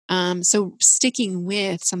 So sticking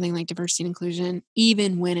with something like diversity and inclusion,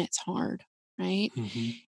 even when it's hard, right?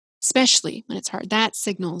 Mm-hmm. Especially when it's hard, that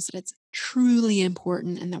signals that it's truly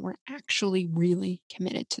important and that we're actually really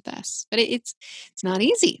committed to this. But it's not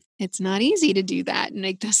easy. It's not easy to do that and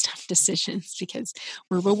make those tough decisions because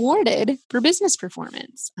we're rewarded for business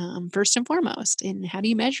performance, first and foremost. And how do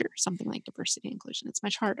you measure something like diversity and inclusion? It's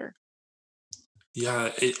much harder.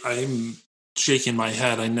 Yeah, I'm shaking my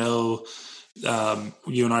head. I know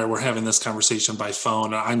you and I were having this conversation by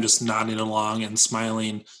phone. I'm just nodding along and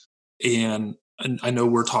smiling. And I know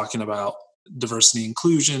we're talking about diversity and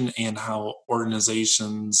inclusion and how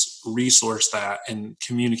organizations resource that and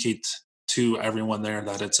communicate to everyone there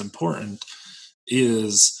that it's important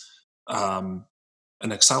is an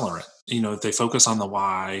accelerant. If they focus on the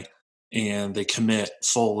why and they commit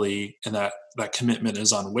fully and that commitment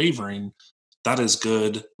is unwavering, that is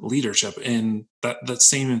good leadership. And that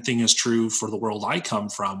same thing is true for the world I come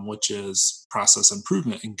from, which is process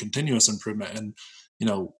improvement and continuous improvement.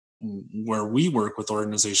 And, where we work with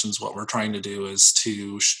organizations, what we're trying to do is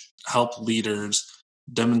to help leaders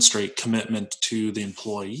demonstrate commitment to the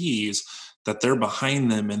employees, that they're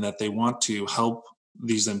behind them and that they want to help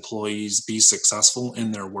these employees be successful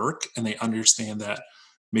in their work. And they understand that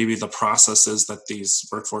maybe the processes that these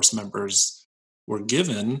workforce members were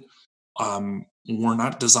given were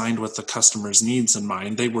not designed with the customer's needs in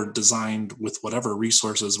mind. They were designed with whatever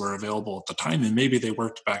resources were available at the time. And maybe they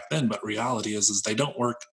worked back then, but reality is they don't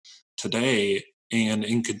work today. And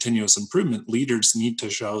in continuous improvement, leaders need to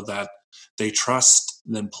show that they trust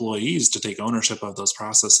the employees to take ownership of those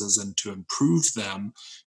processes and to improve them.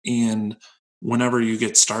 And whenever you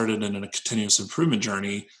get started in a continuous improvement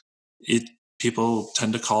journey, it people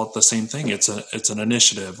tend to call it the same thing. It's an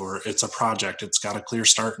initiative or it's a project. It's got a clear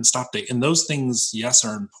start and stop date. And those things, yes,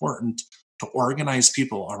 are important to organize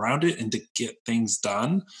people around it and to get things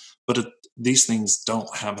done. But these things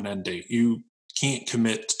don't have an end date. You can't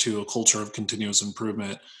commit to a culture of continuous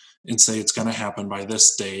improvement and say it's going to happen by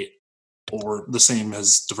this date, or the same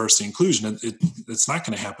as diversity inclusion. It's not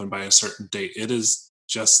going to happen by a certain date. It is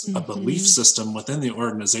just a belief Mm-hmm. system within the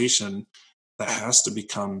organization that has to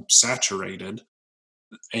become saturated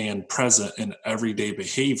and present in everyday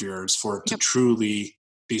behaviors for it to Yep. truly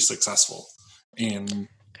be successful. And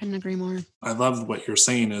Couldn't agree more. I love what you're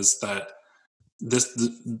saying is that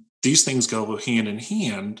these things go hand in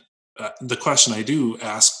hand. The question I do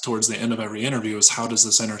ask towards the end of every interview is, how does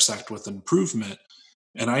this intersect with improvement?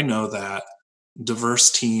 And I know that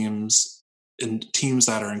diverse teams and teams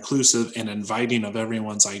that are inclusive and inviting of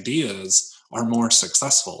everyone's ideas are more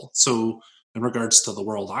successful. So in regards to the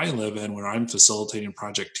world I live in, where I'm facilitating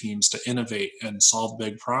project teams to innovate and solve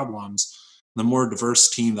big problems, the more diverse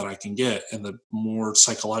team that I can get and the more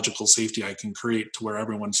psychological safety I can create to where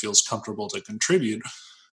everyone feels comfortable to contribute,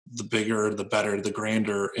 the bigger, the better, the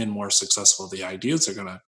grander, and more successful the ideas are going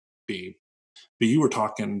to be. But you were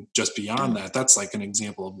talking just beyond that. That's like an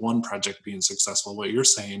example of one project being successful. What you're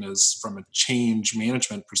saying is from a change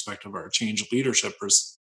management perspective or a change leadership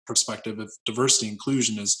perspective, if diversity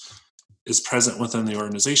inclusion is present within the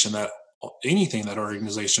organization, that anything that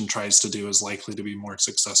organization tries to do is likely to be more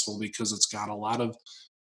successful because it's got a lot of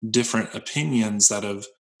different opinions that have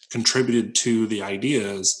contributed to the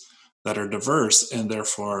ideas that are diverse and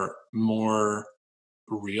therefore more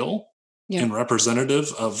real Yep. and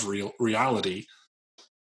representative of real reality.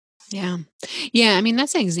 Yeah. Yeah. I mean,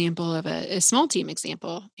 that's an example of a small team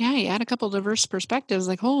example. Yeah. You add a couple diverse perspectives,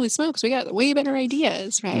 like, holy smokes, we got way better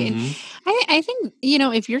ideas. Right. And Mm-hmm. I think,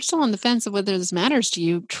 if you're still on the fence of whether this matters to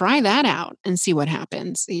you, try that out and see what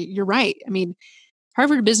happens. You're right. I mean,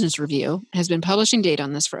 Harvard Business Review has been publishing data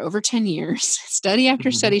on this for over 10 years. Study after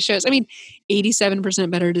Mm-hmm. study shows, 87%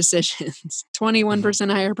 better decisions, Mm-hmm. 21%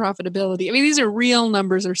 higher profitability. I mean, these are real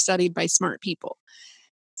numbers are studied by smart people.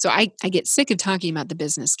 So I get sick of talking about the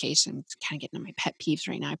business case and kind of getting on my pet peeves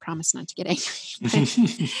right now. I promise not to get angry, but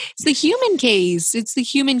it's the human case. It's the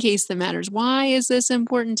human case that matters. Why is this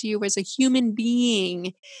important to you as a human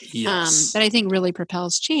being? Yes. That I think really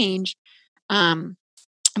propels change.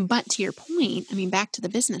 But to your point, back to the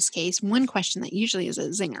business case, one question that usually is a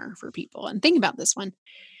zinger for people, and think about this one.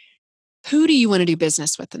 Who do you want to do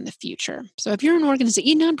business with in the future? So if you're an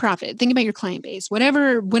organization, nonprofit, think about your client base,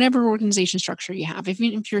 whatever organization structure you have. If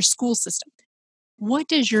you're a school system, what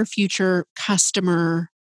does your future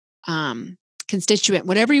customer, constituent,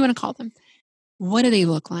 whatever you want to call them, what do they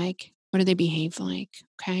look like? What do they behave like?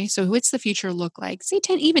 Okay. So what's the future look like? Say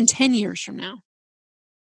 10 years from now.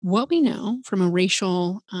 What we know from a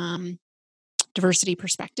racial diversity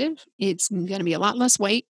perspective, it's going to be a lot less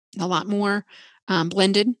white, a lot more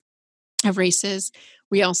blended of races.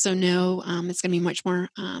 We also know it's going to be much more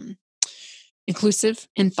inclusive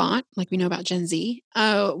in thought, like we know about Gen Z.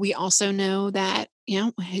 We also know that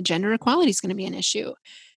gender equality is going to be an issue.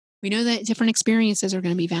 We know that different experiences are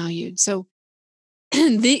going to be valued. So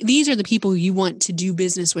these are the people you want to do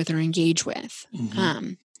business with or engage with.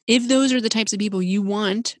 Mm-hmm. If those are the types of people you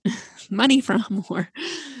want money from or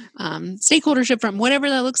stakeholdership from, whatever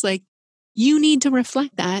that looks like, you need to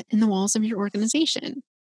reflect that in the walls of your organization.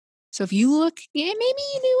 So if you look, maybe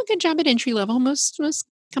you do a good job at entry level. Most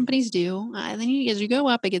companies do. Then as you go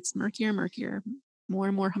up, it gets murkier and murkier, more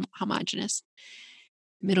and more homogenous.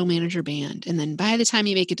 Middle manager band. And then by the time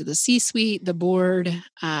you make it to the C-suite, the board,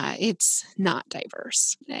 it's not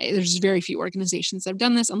diverse. There's very few organizations that have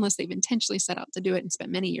done this unless they've intentionally set out to do it and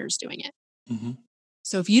spent many years doing it. Mm-hmm.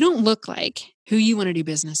 So if you don't look like who you want to do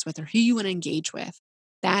business with or who you want to engage with,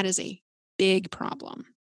 that is a big problem.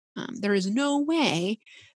 There is no way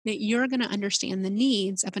that you're going to understand the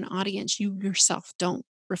needs of an audience you yourself don't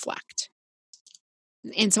reflect.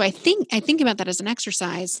 And so I think about that as an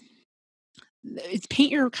exercise. It's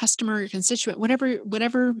paint your customer, your constituent,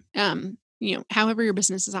 whatever, however your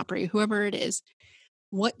business is operating, whoever it is,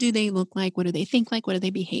 what do they look like? What do they think like? What do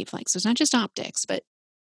they behave like? So it's not just optics, but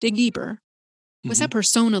dig deeper. What's Mm-hmm. that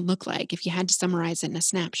persona look like if you had to summarize it in a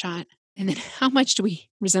snapshot? And then how much do we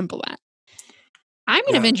resemble that? I'm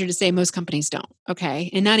going to Yeah. venture to say most companies don't,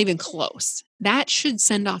 okay? And not even close. That should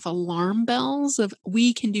send off alarm bells of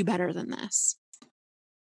we can do better than this.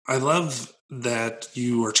 I love that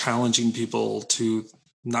you are challenging people to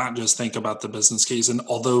not just think about the business case. And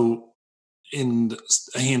although in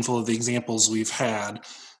a handful of the examples we've had,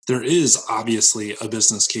 there is obviously a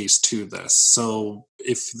business case to this. So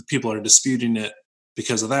if people are disputing it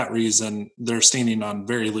because of that reason, they're standing on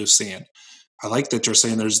very loose sand. I like that you're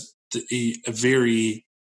saying there's a very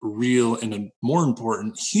real and a more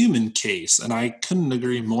important human case. And I couldn't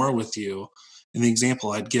agree more with you in the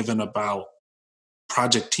example I'd given about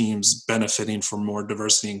project teams benefiting from more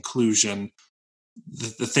diversity inclusion.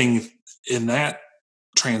 The thing in that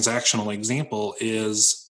transactional example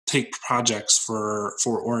is take projects for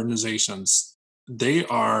organizations. They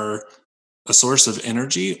are a source of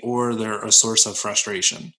energy or they're a source of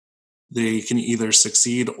frustration. They can either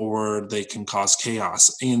succeed or they can cause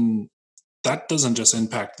chaos. And that doesn't just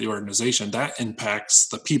impact the organization, that impacts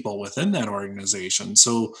the people within that organization.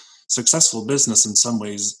 So successful business in some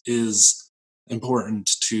ways is important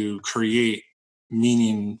to create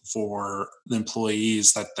meaning for the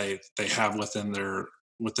employees that they have within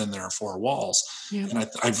their four walls. Yeah. And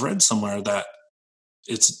I've read somewhere that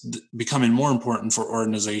it's becoming more important for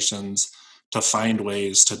organizations to find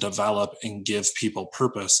ways to develop and give people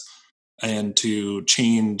purpose and to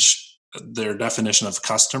change their definition of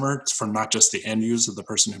customer from not just the end user, the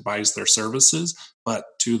person who buys their services, but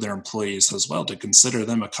to their employees as well, to consider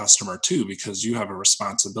them a customer too, because you have a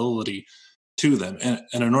responsibility to them. And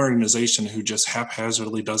an organization who just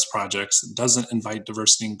haphazardly does projects, doesn't invite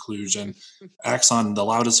diversity inclusion, acts on the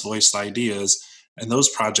loudest voiced ideas, and those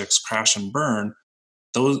projects crash and burn,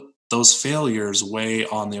 those those failures weigh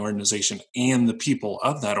on the organization and the people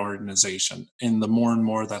of that organization. And the more and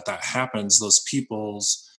more that that happens, those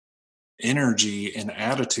people's energy and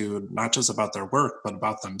attitude, not just about their work, but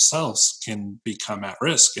about themselves, can become at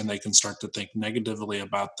risk, and they can start to think negatively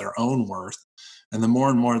about their own worth. And the more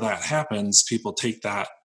and more that happens, people take that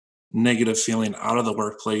negative feeling out of the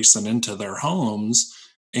workplace and into their homes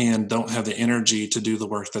and don't have the energy to do the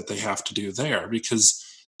work that they have to do there, because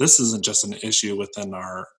this isn't just an issue within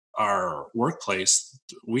our workplace.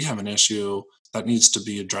 We have an issue that needs to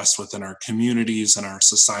be addressed within our communities and our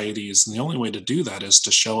societies, and the only way to do that is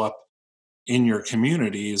to show up in your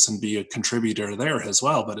communities and be a contributor there as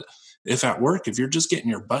well. But if at work, if you're just getting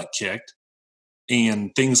your butt kicked and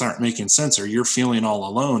things aren't making sense, or you're feeling all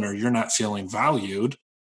alone, or you're not feeling valued,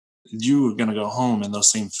 you are going to go home and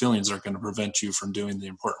those same feelings are going to prevent you from doing the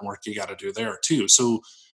important work you got to do there too. So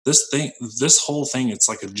this whole thing, it's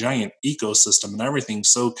like a giant ecosystem and everything's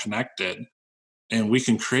so connected, and we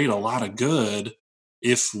can create a lot of good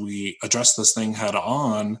if we address this thing head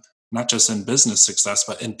on, not just in business success,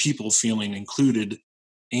 but in people feeling included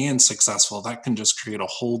and successful. That can just create a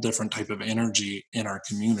whole different type of energy in our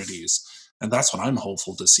communities. And that's what I'm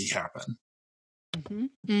hopeful to see happen.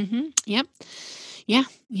 Yep. Yeah.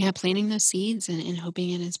 Yeah. Planting those seeds and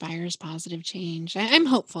hoping it inspires positive change. I'm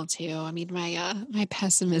hopeful too. I mean, my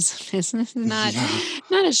pessimism is Yeah.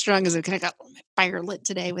 not as strong as it could have got my fire lit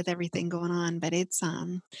today with everything going on, but it's,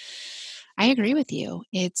 I agree with you.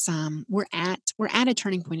 It's, we're at a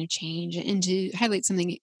turning point of change. And to highlight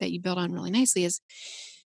something that you built on really nicely is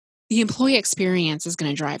the employee experience is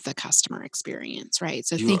gonna drive the customer experience, right?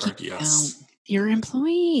 So You thinking are, about yes. your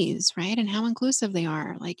employees, right, and how inclusive they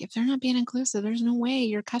are. Like, if they're not being inclusive, there's no way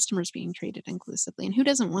your customer's being treated inclusively, and who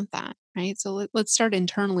doesn't want that, right? So let's start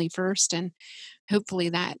internally first, and hopefully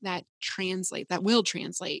that will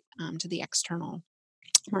translate, to the external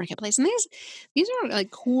marketplace. And these are,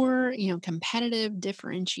 like, core, competitive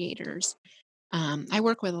differentiators. I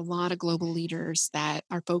work with a lot of global leaders that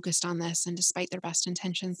are focused on this, and despite their best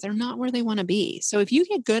intentions, they're not where they want to be. So if you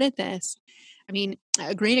get good at this, I mean,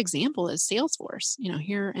 a great example is Salesforce,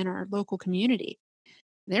 here in our local community.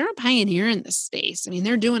 They're a pioneer in this space. I mean,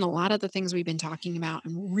 they're doing a lot of the things we've been talking about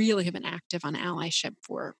and really have been active on allyship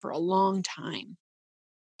for a long time.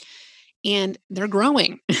 And they're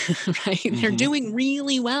growing, right? They're Hmm. doing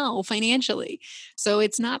really well financially. So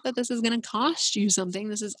it's not that this is going to cost you something.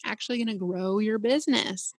 This is actually going to grow your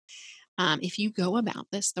business, if you go about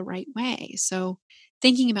this the right way. So,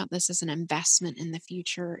 thinking about this as an investment in the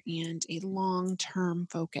future and a long term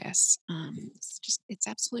focus, it's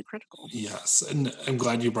absolutely critical. Yes. And I'm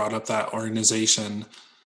glad you brought up that organization,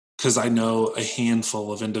 because I know a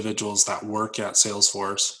handful of individuals that work at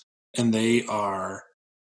Salesforce, and they are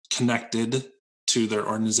connected to their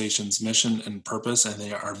organization's mission and purpose, and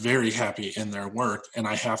they are very happy in their work. And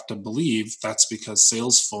I have to believe that's because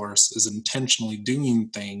Salesforce is intentionally doing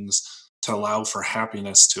things to allow for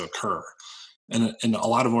happiness to occur. And in a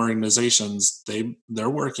lot of organizations, they're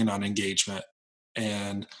working on engagement,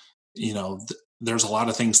 and there's a lot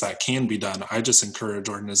of things that can be done. I just encourage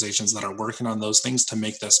organizations that are working on those things to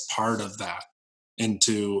make this part of that, and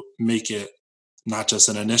to make it not just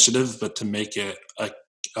an initiative, but to make it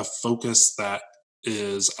a focus that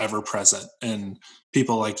is ever present. And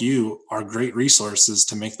people like you are great resources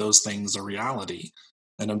to make those things a reality.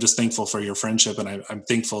 And I'm just thankful for your friendship. And I'm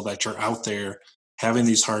thankful that you're out there having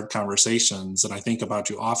these hard conversations. And I think about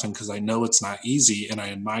you often because I know it's not easy. And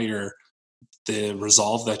I admire the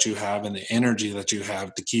resolve that you have and the energy that you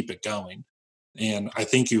have to keep it going. And I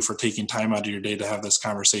thank you for taking time out of your day to have this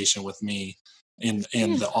conversation with me and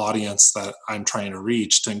Yeah. the audience that I'm trying to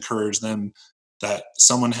reach, to encourage them that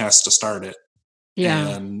someone has to start it,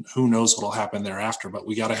 Yeah. and who knows what'll happen thereafter. But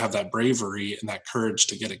we got to have that bravery and that courage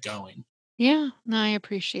to get it going. Yeah. No, I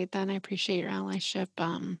appreciate that. And I appreciate your allyship.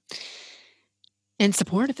 In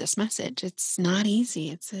support of this message. It's not easy.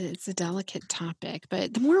 It's a delicate topic,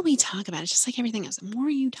 but the more we talk about it, just like everything else, the more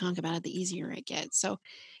you talk about it, the easier it gets. So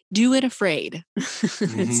do it afraid.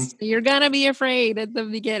 Hmm. You're gonna be afraid at the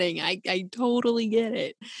beginning. I totally get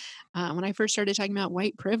it. When I first started talking about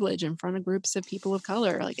white privilege in front of groups of people of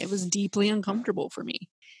color, like, it was deeply uncomfortable for me.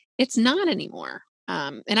 It's not anymore.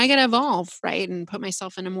 And I got to evolve, right, and put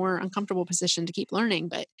myself in a more uncomfortable position to keep learning.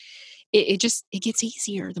 But it gets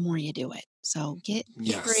easier the more you do it. So get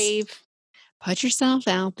Yes. brave, put yourself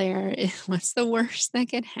out there. What's the worst that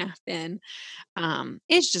could happen?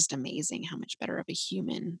 It's just amazing how much better of a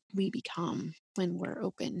human we become when we're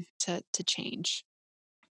open to change.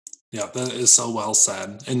 Yeah, that is so well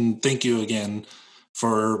said. And thank you again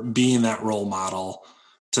for being that role model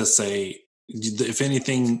to say, if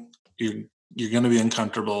anything, you're going to be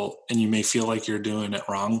uncomfortable and you may feel like you're doing it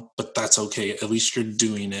wrong, but that's okay. At least you're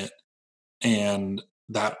doing it, and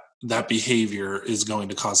that behavior is going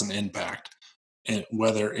to cause an impact, and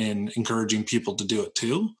whether in encouraging people to do it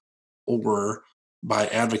too, or by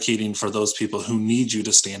advocating for those people who need you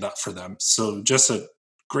to stand up for them. So just a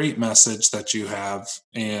great message that you have.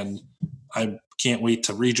 And I can't wait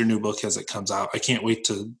to read your new book as it comes out. I can't wait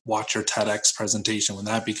to watch your TEDx presentation when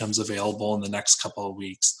that becomes available in the next couple of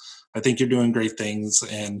weeks. I think you're doing great things,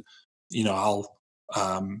 and I'll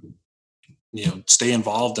um, stay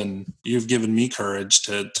involved, and you've given me courage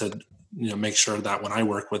to make sure that when I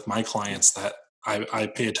work with my clients that I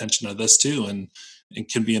pay attention to this too, and it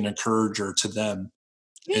can be an encourager to them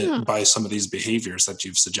Yeah. by some of these behaviors that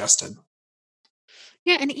you've suggested.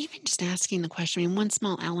 Yeah, and even just asking the question, I mean, one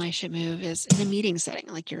small allyship move is in a meeting setting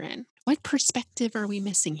like you're in. What perspective are we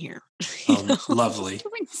missing here? Lovely. To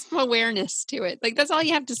bring some awareness to it. Like that's all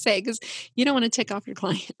you have to say because you don't want to tick off your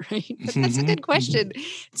client, right? But that's a good question.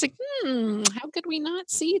 It's like, how could we not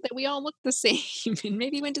see that we all look the same and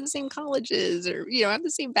maybe went to the same colleges or have the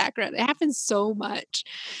same background? It happens so much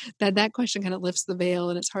that question kind of lifts the veil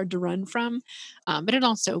and it's hard to run from. But it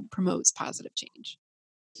also promotes positive change.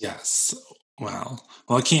 Yes. Wow.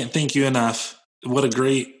 Well, I can't thank you enough. What a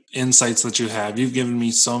great insights that you have. You've given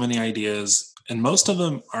me so many ideas, and most of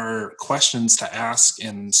them are questions to ask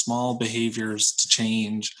and small behaviors to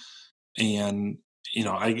change. And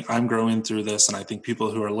I'm growing through this, and I think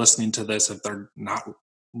people who are listening to this, if they're not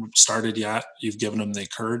started yet, you've given them the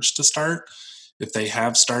courage to start. If they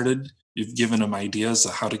have started, you've given them ideas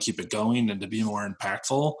of how to keep it going and to be more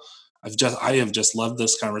impactful. I have just loved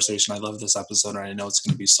this conversation. I love this episode, and I know it's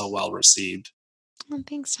going to be so well received. Well,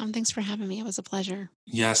 thanks, Tom. Thanks for having me. It was a pleasure.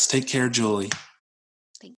 Yes, take care, Julie.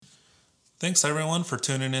 Thanks. Thanks everyone for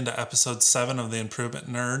tuning into episode 7 of the Improvement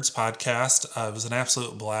Nerds podcast. It was an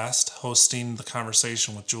absolute blast hosting the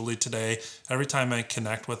conversation with Julie today. Every time I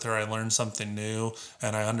connect with her, I learn something new,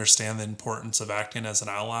 and I understand the importance of acting as an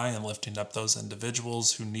ally and lifting up those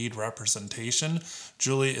individuals who need representation.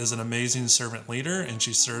 Julie is an amazing servant leader, and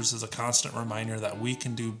she serves as a constant reminder that we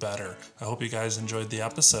can do better. I hope you guys enjoyed the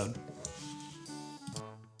episode.